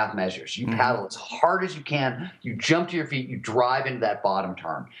with half measures. You paddle as hard as you can. You jump to your feet. You drive into that bottom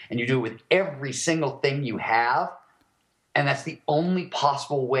turn. And you do it with every single thing you have. And that's the only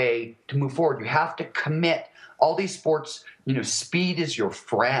possible way to move forward. You have to commit. All these sports, speed is your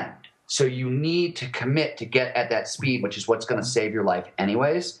friend. So you need to commit to get at that speed, which is what's going to save your life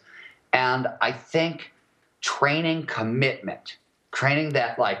anyways. And I think training commitment, training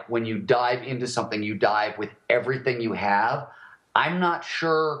that, like, when you dive into something, you dive with everything you have. I'm not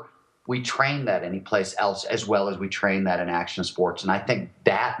sure we train that anyplace else as well as we train that in action sports. And I think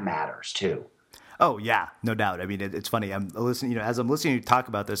that matters too. Oh, yeah, no doubt. I mean, it's funny. I'm listening, as I'm listening to you talk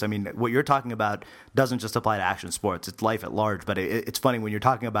about this, I mean, what you're talking about doesn't just apply to action sports. It's life at large. But it's funny when you're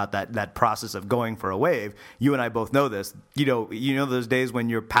talking about that process of going for a wave. You and I both know this. You know those days when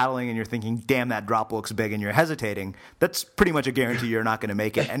you're paddling and you're thinking, damn, that drop looks big, and you're hesitating. That's pretty much a guarantee you're not going to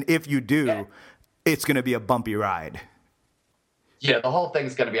make it. And if you do, it's going to be a bumpy ride. Yeah, the whole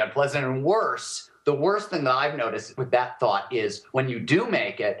thing's going to be unpleasant. And worse, the worst thing that I've noticed with that thought is when you do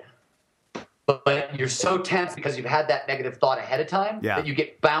make it, but you're so tense because you've had that negative thought ahead of time that you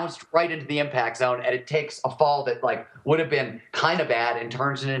get bounced right into the impact zone, and it takes a fall that would have been kind of bad and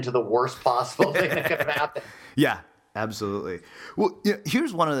turns it into the worst possible thing that could have happened. Yeah. Absolutely. Well,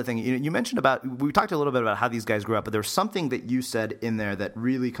 here's one other thing. You mentioned we talked a little bit about how these guys grew up, but there's something that you said in there that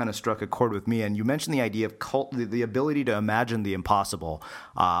really kind of struck a chord with me. And you mentioned the idea of the ability to imagine the impossible,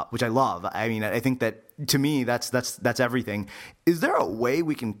 which I love. I mean, I think that to me, that's everything. Is there a way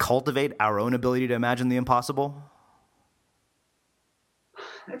we can cultivate our own ability to imagine the impossible?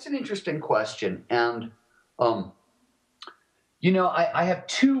 That's an interesting question. And, I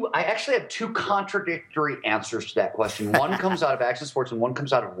actually have two contradictory answers to that question. One comes out of action sports and one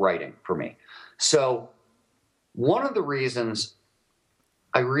comes out of writing for me. So one of the reasons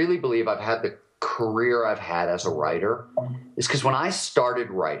I really believe I've had the career I've had as a writer is because when I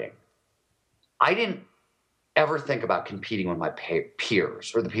started writing, I didn't ever think about competing with my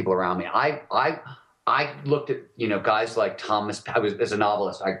peers or the people around me. I looked at, guys like as a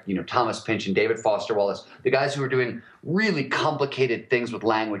novelist, Thomas Pynchon and David Foster Wallace, the guys who were doing really complicated things with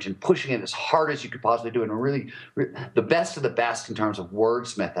language and pushing it as hard as you could possibly do it, and really the best of the best in terms of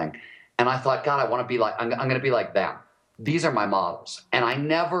wordsmithing. And I thought, God, I want to be like, I'm going to be like them. These are my models. And I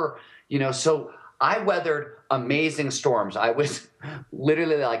never, so I weathered amazing storms. I was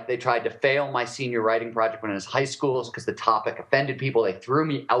literally they tried to fail my senior writing project when I was in high school because the topic offended people. They threw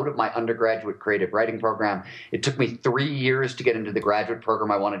me out of my undergraduate creative writing program. It took me 3 years to get into the graduate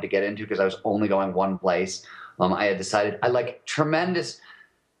program I wanted to get into because I was only going one place. I had decided I like tremendous,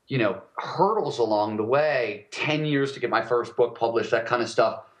 hurdles along the way, 10 years to get my first book published, that kind of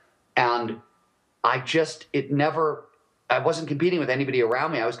stuff. And I wasn't competing with anybody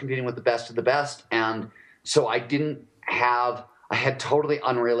around me. I was competing with the best of the best. And so I had totally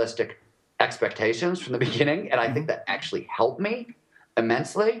unrealistic expectations from the beginning. And I think that actually helped me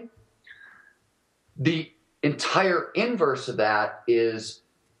immensely. The entire inverse of that is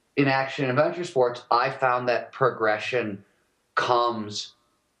in action and adventure sports. I found that progression comes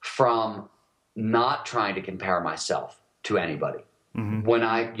from not trying to compare myself to anybody. Mm-hmm. When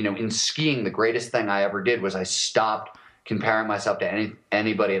in skiing, the greatest thing I ever did was I stopped comparing myself to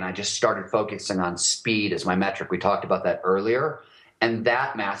anybody, and I just started focusing on speed as my metric. We talked about that earlier, and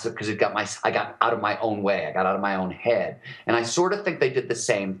that massive because I got out of my own way. I got out of my own head, and I sort of think they did the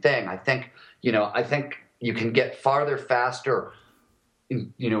same thing. I think you can get farther faster.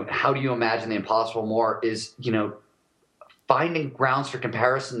 How do you imagine the impossible more is finding grounds for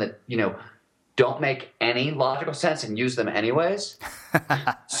comparison that don't make any logical sense and use them anyways.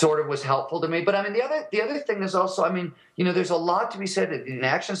 Sort of was helpful to me. But I mean, the other thing is also, there's a lot to be said in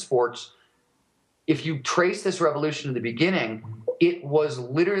action sports. If you trace this revolution in the beginning, it was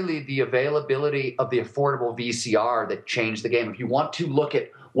literally the availability of the affordable VCR that changed the game. If you want to look at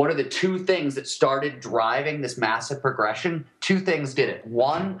what are the two things that started driving this massive progression, two things did it.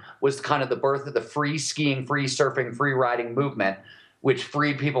 One was kind of the birth of the free skiing, free surfing, free riding movement, which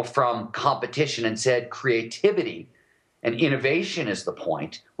freed people from competition and said creativity and innovation is the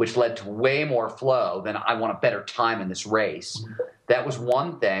point, which led to way more flow than I want a better time in this race. That was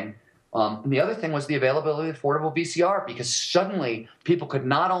one thing. And the other thing was the availability of affordable VCR, because suddenly people could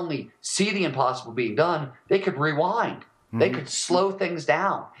not only see the impossible being done, they could rewind. They could slow things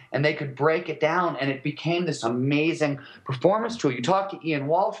down and they could break it down, and it became this amazing performance tool. You talk to Ian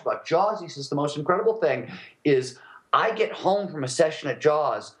Walsh about Jaws. He says the most incredible thing is I get home from a session at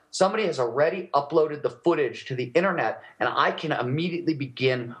Jaws, somebody has already uploaded the footage to the internet, and I can immediately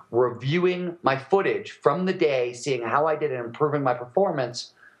begin reviewing my footage from the day, seeing how I did and improving my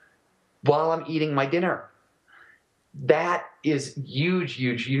performance while I'm eating my dinner. That is huge,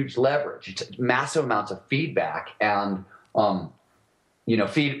 huge, huge leverage. It's massive amounts of feedback, and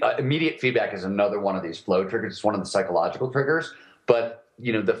immediate feedback is another one of these flow triggers. It's one of the psychological triggers. But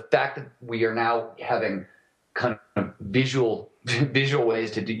the fact that we are now having kind of visual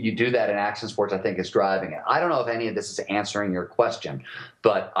ways to do that in action sports, I think, is driving it. I don't know if any of this is answering your question,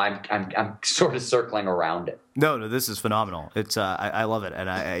 but I'm sort of circling around it. No, this is phenomenal. It's I love it, and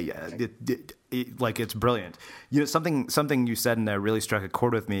it's brilliant. Something you said in there really struck a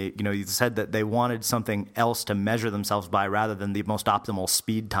chord with me. You said that they wanted something else to measure themselves by rather than the most optimal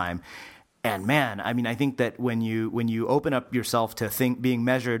speed time. And man, I think that when you open up yourself to being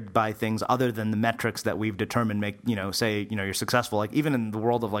measured by things other than the metrics that we've determined say you're successful, like even in the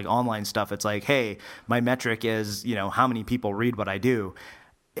world of like online stuff, it's like, hey, my metric is, how many people read what I do.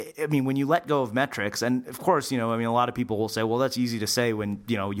 When you let go of metrics, and of course, a lot of people will say, well, that's easy to say when,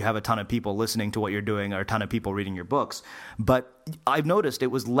 you have a ton of people listening to what you're doing or a ton of people reading your books. But I've noticed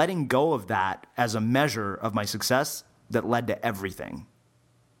it was letting go of that as a measure of my success that led to everything.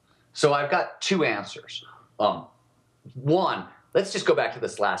 So I've got two answers. One, let's just go back to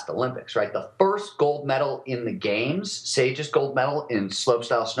this last Olympics, right? The first gold medal in the games, Sage's gold medal in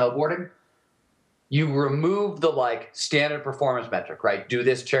slopestyle snowboarding, you remove the like standard performance metric, right? Do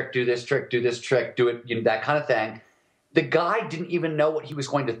this trick, do this trick, do this trick, do it, that kind of thing. The guy didn't even know what he was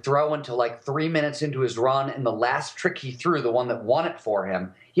going to throw until like 3 minutes into his run. And the last trick he threw, the one that won it for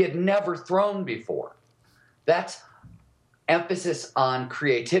him, he had never thrown before. That's emphasis on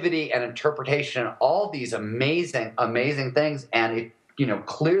creativity and interpretation and all these amazing, amazing things. And it,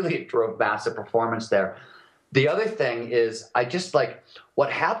 clearly it drove massive performance there. The other thing is I just like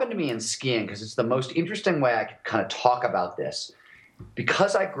what happened to me in skiing, because it's the most interesting way I could kind of talk about this.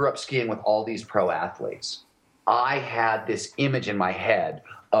 Because I grew up skiing with all these pro athletes, I had this image in my head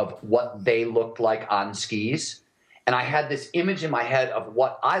of what they looked like on skis. And I had this image in my head of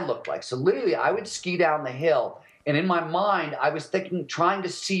what I looked like. So literally I would ski down the hill, and in my mind, I was trying to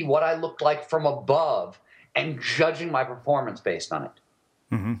see what I looked like from above and judging my performance based on it.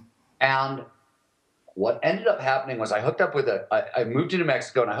 Mm-hmm. And what ended up happening was I moved to New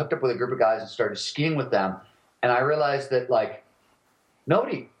Mexico, and I hooked up with a group of guys and started skiing with them. And I realized that like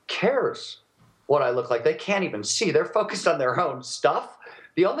nobody cares what I look like. They can't even see. They're focused on their own stuff.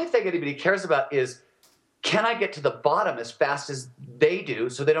 The only thing anybody cares about is, can I get to the bottom as fast as they do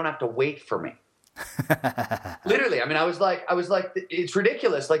so they don't have to wait for me? Literally. I mean, I was like, it's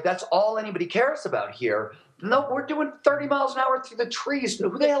ridiculous. Like, that's all anybody cares about here. No, we're doing 30 miles an hour through the trees.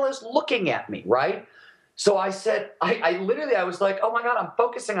 Who the hell is looking at me, right? So I said, I was like, oh my God, I'm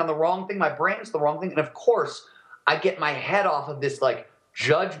focusing on the wrong thing. My brain's the wrong thing. And of course, I get my head off of this like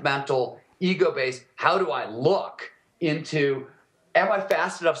judgmental, ego-based, how do I look, into, am I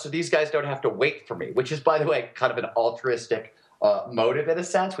fast enough so these guys don't have to wait for me? Which is, by the way, kind of an altruistic motive in a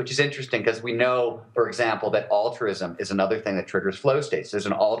sense, which is interesting because we know, for example, that altruism is another thing that triggers flow states. There's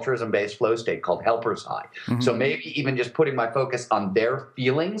an altruism-based flow state called helper's high. Mm-hmm. So maybe even just putting my focus on their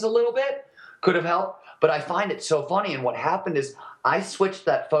feelings a little bit could have helped. But I find it so funny. And what happened is I switched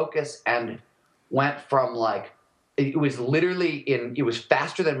that focus and went from like, it was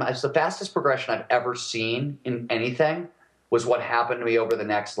faster than, it's the fastest progression I've ever seen in anything was what happened to me over the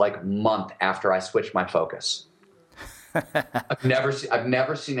next like month after I switched my focus. I've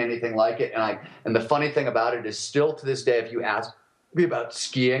never seen anything like it. And the funny thing about it is still to this day, if you ask me about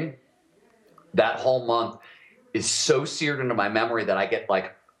skiing, that whole month is so seared into my memory that I get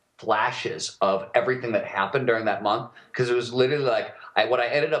like flashes of everything that happened during that month. Cause it was literally like, what I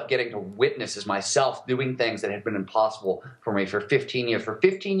ended up getting to witness is myself doing things that had been impossible for me for 15 years. For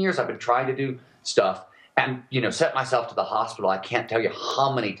 15 years, I've been trying to do stuff and, sent myself to the hospital. I can't tell you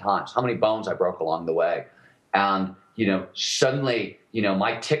how many times, how many bones I broke along the way. And, suddenly,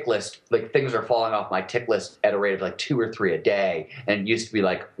 my tick list, like things are falling off my tick list at a rate of like 2 or 3 a day. And it used to be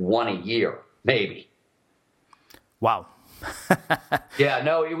like 1 a year, maybe. Wow. Yeah,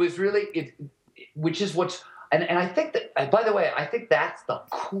 no, it was really, which is what's, and I think that, by the way, I think that's the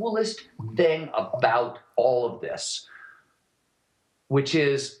coolest thing about all of this, which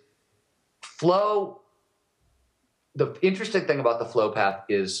is flow. The interesting thing about the flow path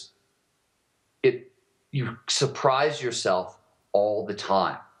is you surprise yourself all the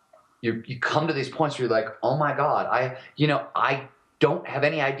time. You come to these points where you're like, oh my God, I don't have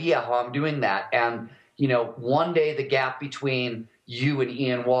any idea how I'm doing that. And, one day the gap between you and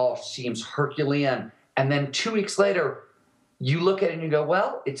Ian Walsh seems Herculean. And then 2 weeks later, you look at it and you go,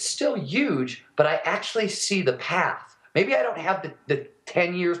 well, it's still huge, but I actually see the path. Maybe I don't have the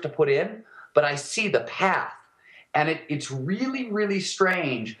 10 years to put in, but I see the path. And it's really, really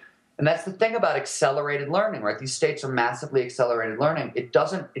strange. And that's the thing about accelerated learning, right? These states are massively accelerated learning.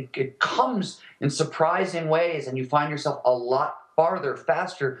 It comes in surprising ways, and you find yourself a lot farther,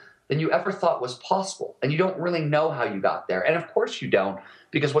 faster than you ever thought was possible. And you don't really know how you got there. And of course you don't,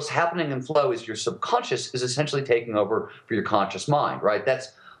 because what's happening in flow is your subconscious is essentially taking over for your conscious mind, right?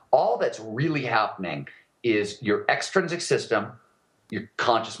 That's all that's really happening is your extrinsic system, your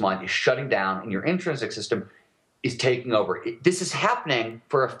conscious mind is shutting down, and your intrinsic system is taking over. This is happening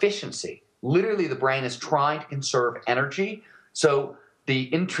for efficiency. Literally, the brain is trying to conserve energy. So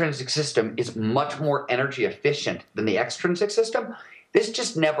the intrinsic system is much more energy efficient than the extrinsic system. This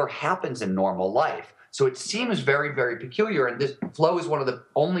just never happens in normal life. So it seems very, very peculiar. And this flow is one of the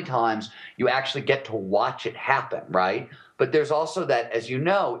only times you actually get to watch it happen, right? But there's also that, as you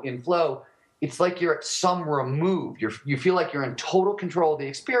know, in flow, it's like you're at some remove. You feel like you're in total control of the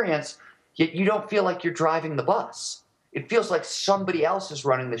experience, yet you don't feel like you're driving the bus. It feels like somebody else is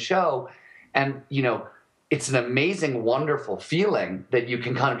running the show. And, it's an amazing, wonderful feeling that you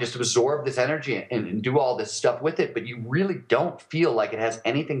can kind of just absorb this energy and do all this stuff with it, but you really don't feel like it has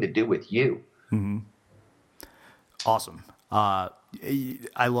anything to do with you. Mm-hmm. Awesome.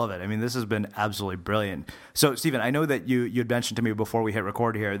 I love it. I mean, this has been absolutely brilliant. So, Stephen, I know that you'd mentioned to me before we hit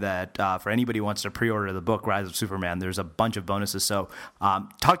record here that for anybody who wants to pre-order the book, Rise of Superman, there's a bunch of bonuses. So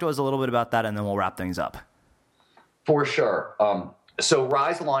talk to us a little bit about that, and then we'll wrap things up. For sure. So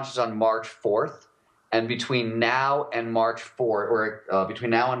Rise launches on March 4th. And between now and March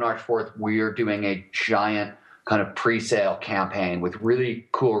 4th, we are doing a giant kind of pre-sale campaign with really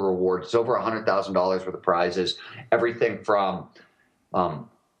cool rewards. It's over $100,000 worth of prizes, everything from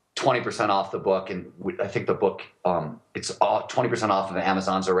 20% off the book. And I think the book, it's 20% off of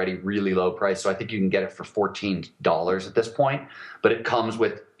Amazon's already really low price. So I think you can get it for $14 at this point. But it comes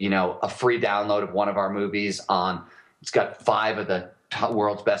with, a free download of one of our movies it's got 5 of the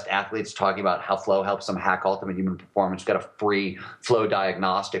world's best athletes talking about how flow helps them hack ultimate human performance. We've got a free flow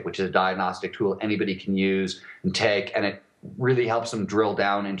diagnostic, which is a diagnostic tool anybody can use and take, and it really helps them drill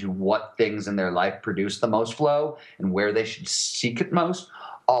down into what things in their life produce the most flow and where they should seek it most,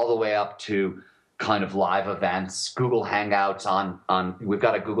 all the way up to kind of live events, Google Hangouts we've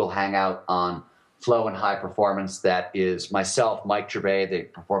got a Google Hangout on flow and high performance that is myself, Mike Gervais, the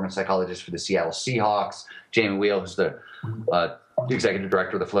performance psychologist for the Seattle Seahawks, Jamie Wheel, who's the executive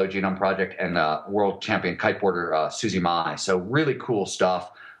director of the Flow Genome Project, and world champion kiteboarder Susie Mai. So really cool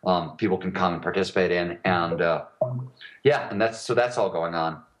stuff. People can come and participate in, and that's all going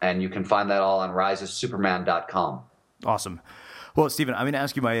on. And you can find that all on riseofsuperman.com. Awesome. Well, Stephen, I'm going to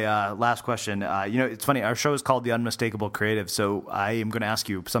ask you my last question. It's funny. Our show is called The Unmistakable Creative, so I am going to ask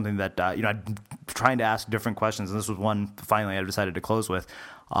you something that, I'm trying to ask different questions, and this was one finally I decided to close with.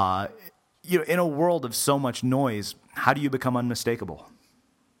 In a world of so much noise, how do you become unmistakable?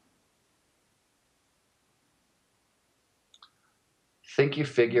 I think you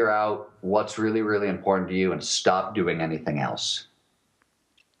figure out what's really, really important to you and stop doing anything else.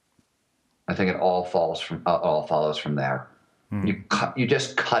 I think it all follows from there. You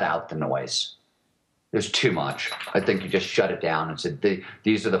just cut out the noise. There's too much. I think you just shut it down and said,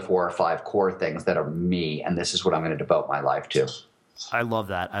 these are the 4 or 5 core things that are me, and this is what I'm going to devote my life to. I love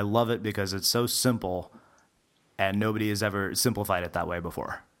that. I love it because it's so simple, and nobody has ever simplified it that way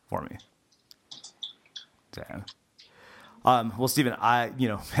before for me. Well, Stephen,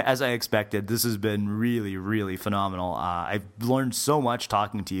 as I expected, this has been really, really phenomenal. I've learned so much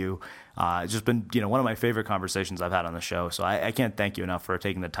talking to you. It's just been, one of my favorite conversations I've had on the show. So I can't thank you enough for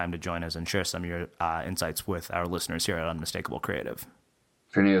taking the time to join us and share some of your insights with our listeners here at Unmistakable Creative.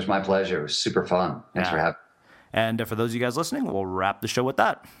 For me, it was my pleasure. It was super fun. Thanks for having me. And for those of you guys listening, we'll wrap the show with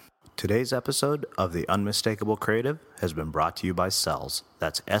that. Today's episode of The Unmistakable Creative has been brought to you by Selz.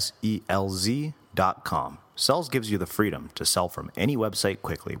 That's SELZ.com. Selz gives you the freedom to sell from any website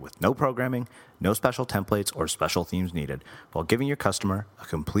quickly with no programming, no special templates or special themes needed, while giving your customer a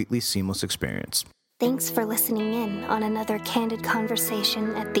completely seamless experience. Thanks for listening in on another candid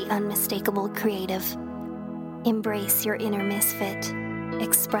conversation at The Unmistakable Creative. Embrace your inner misfit.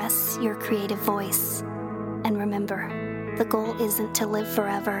 Express your creative voice. And remember, the goal isn't to live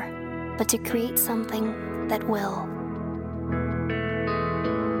forever, but to create something that will.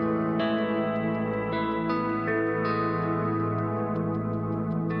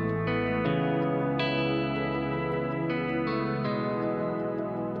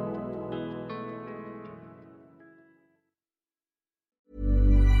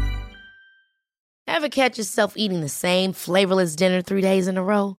 Ever catch yourself eating the same flavorless dinner 3 days in a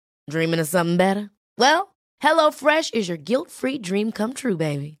row? Dreaming of something better? Well, HelloFresh is your guilt-free dream come true,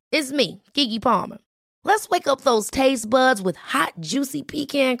 baby. It's me, Keke Palmer. Let's wake up those taste buds with hot, juicy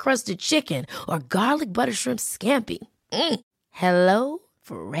pecan-crusted chicken or garlic butter shrimp scampi. Hello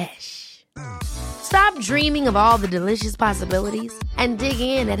Fresh. Stop dreaming of all the delicious possibilities and dig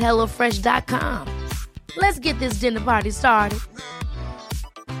in at HelloFresh.com. Let's get this dinner party started.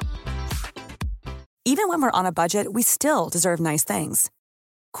 Even when we're on a budget, we still deserve nice things.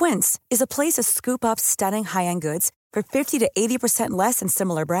 Quince is a place to scoop up stunning high-end goods for 50 to 80% less than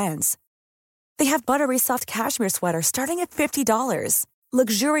similar brands. They have buttery soft cashmere sweaters starting at $50,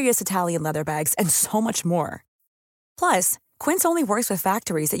 luxurious Italian leather bags, and so much more. Plus, Quince only works with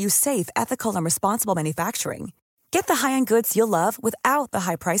factories that use safe, ethical, and responsible manufacturing. Get the high-end goods you'll love without the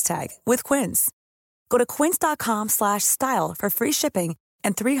high price tag with Quince. Go to quince.com/style for free shipping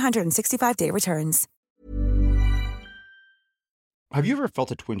and 365-day returns. Have you ever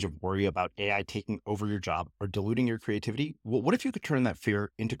felt a twinge of worry about AI taking over your job or diluting your creativity? Well, what if you could turn that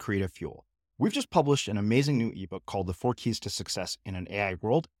fear into creative fuel? We've just published an amazing new ebook called The 4 Keys to Success in an AI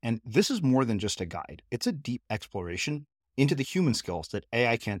World, and this is more than just a guide. It's a deep exploration into the human skills that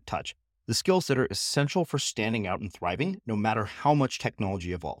AI can't touch, the skills that are essential for standing out and thriving, no matter how much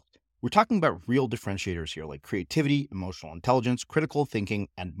technology evolved. We're talking about real differentiators here like creativity, emotional intelligence, critical thinking,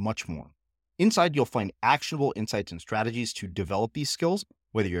 and much more. Inside, you'll find actionable insights and strategies to develop these skills,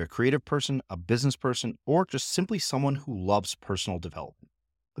 whether you're a creative person, a business person, or just simply someone who loves personal development.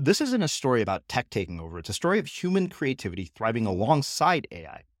 This isn't a story about tech taking over. It's a story of human creativity thriving alongside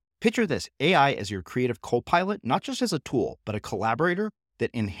AI. Picture this, AI as your creative co-pilot, not just as a tool, but a collaborator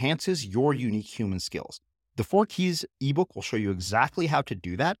that enhances your unique human skills. The 4 Keys ebook will show you exactly how to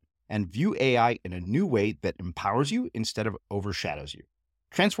do that and view AI in a new way that empowers you instead of overshadows you.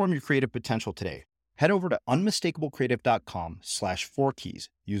 Transform your creative potential today. Head over to unmistakablecreative.com/4keys.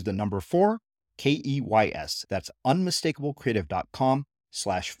 Use the number 4, KEYS. That's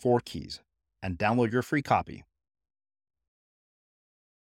unmistakablecreative.com/4keys and download your free copy.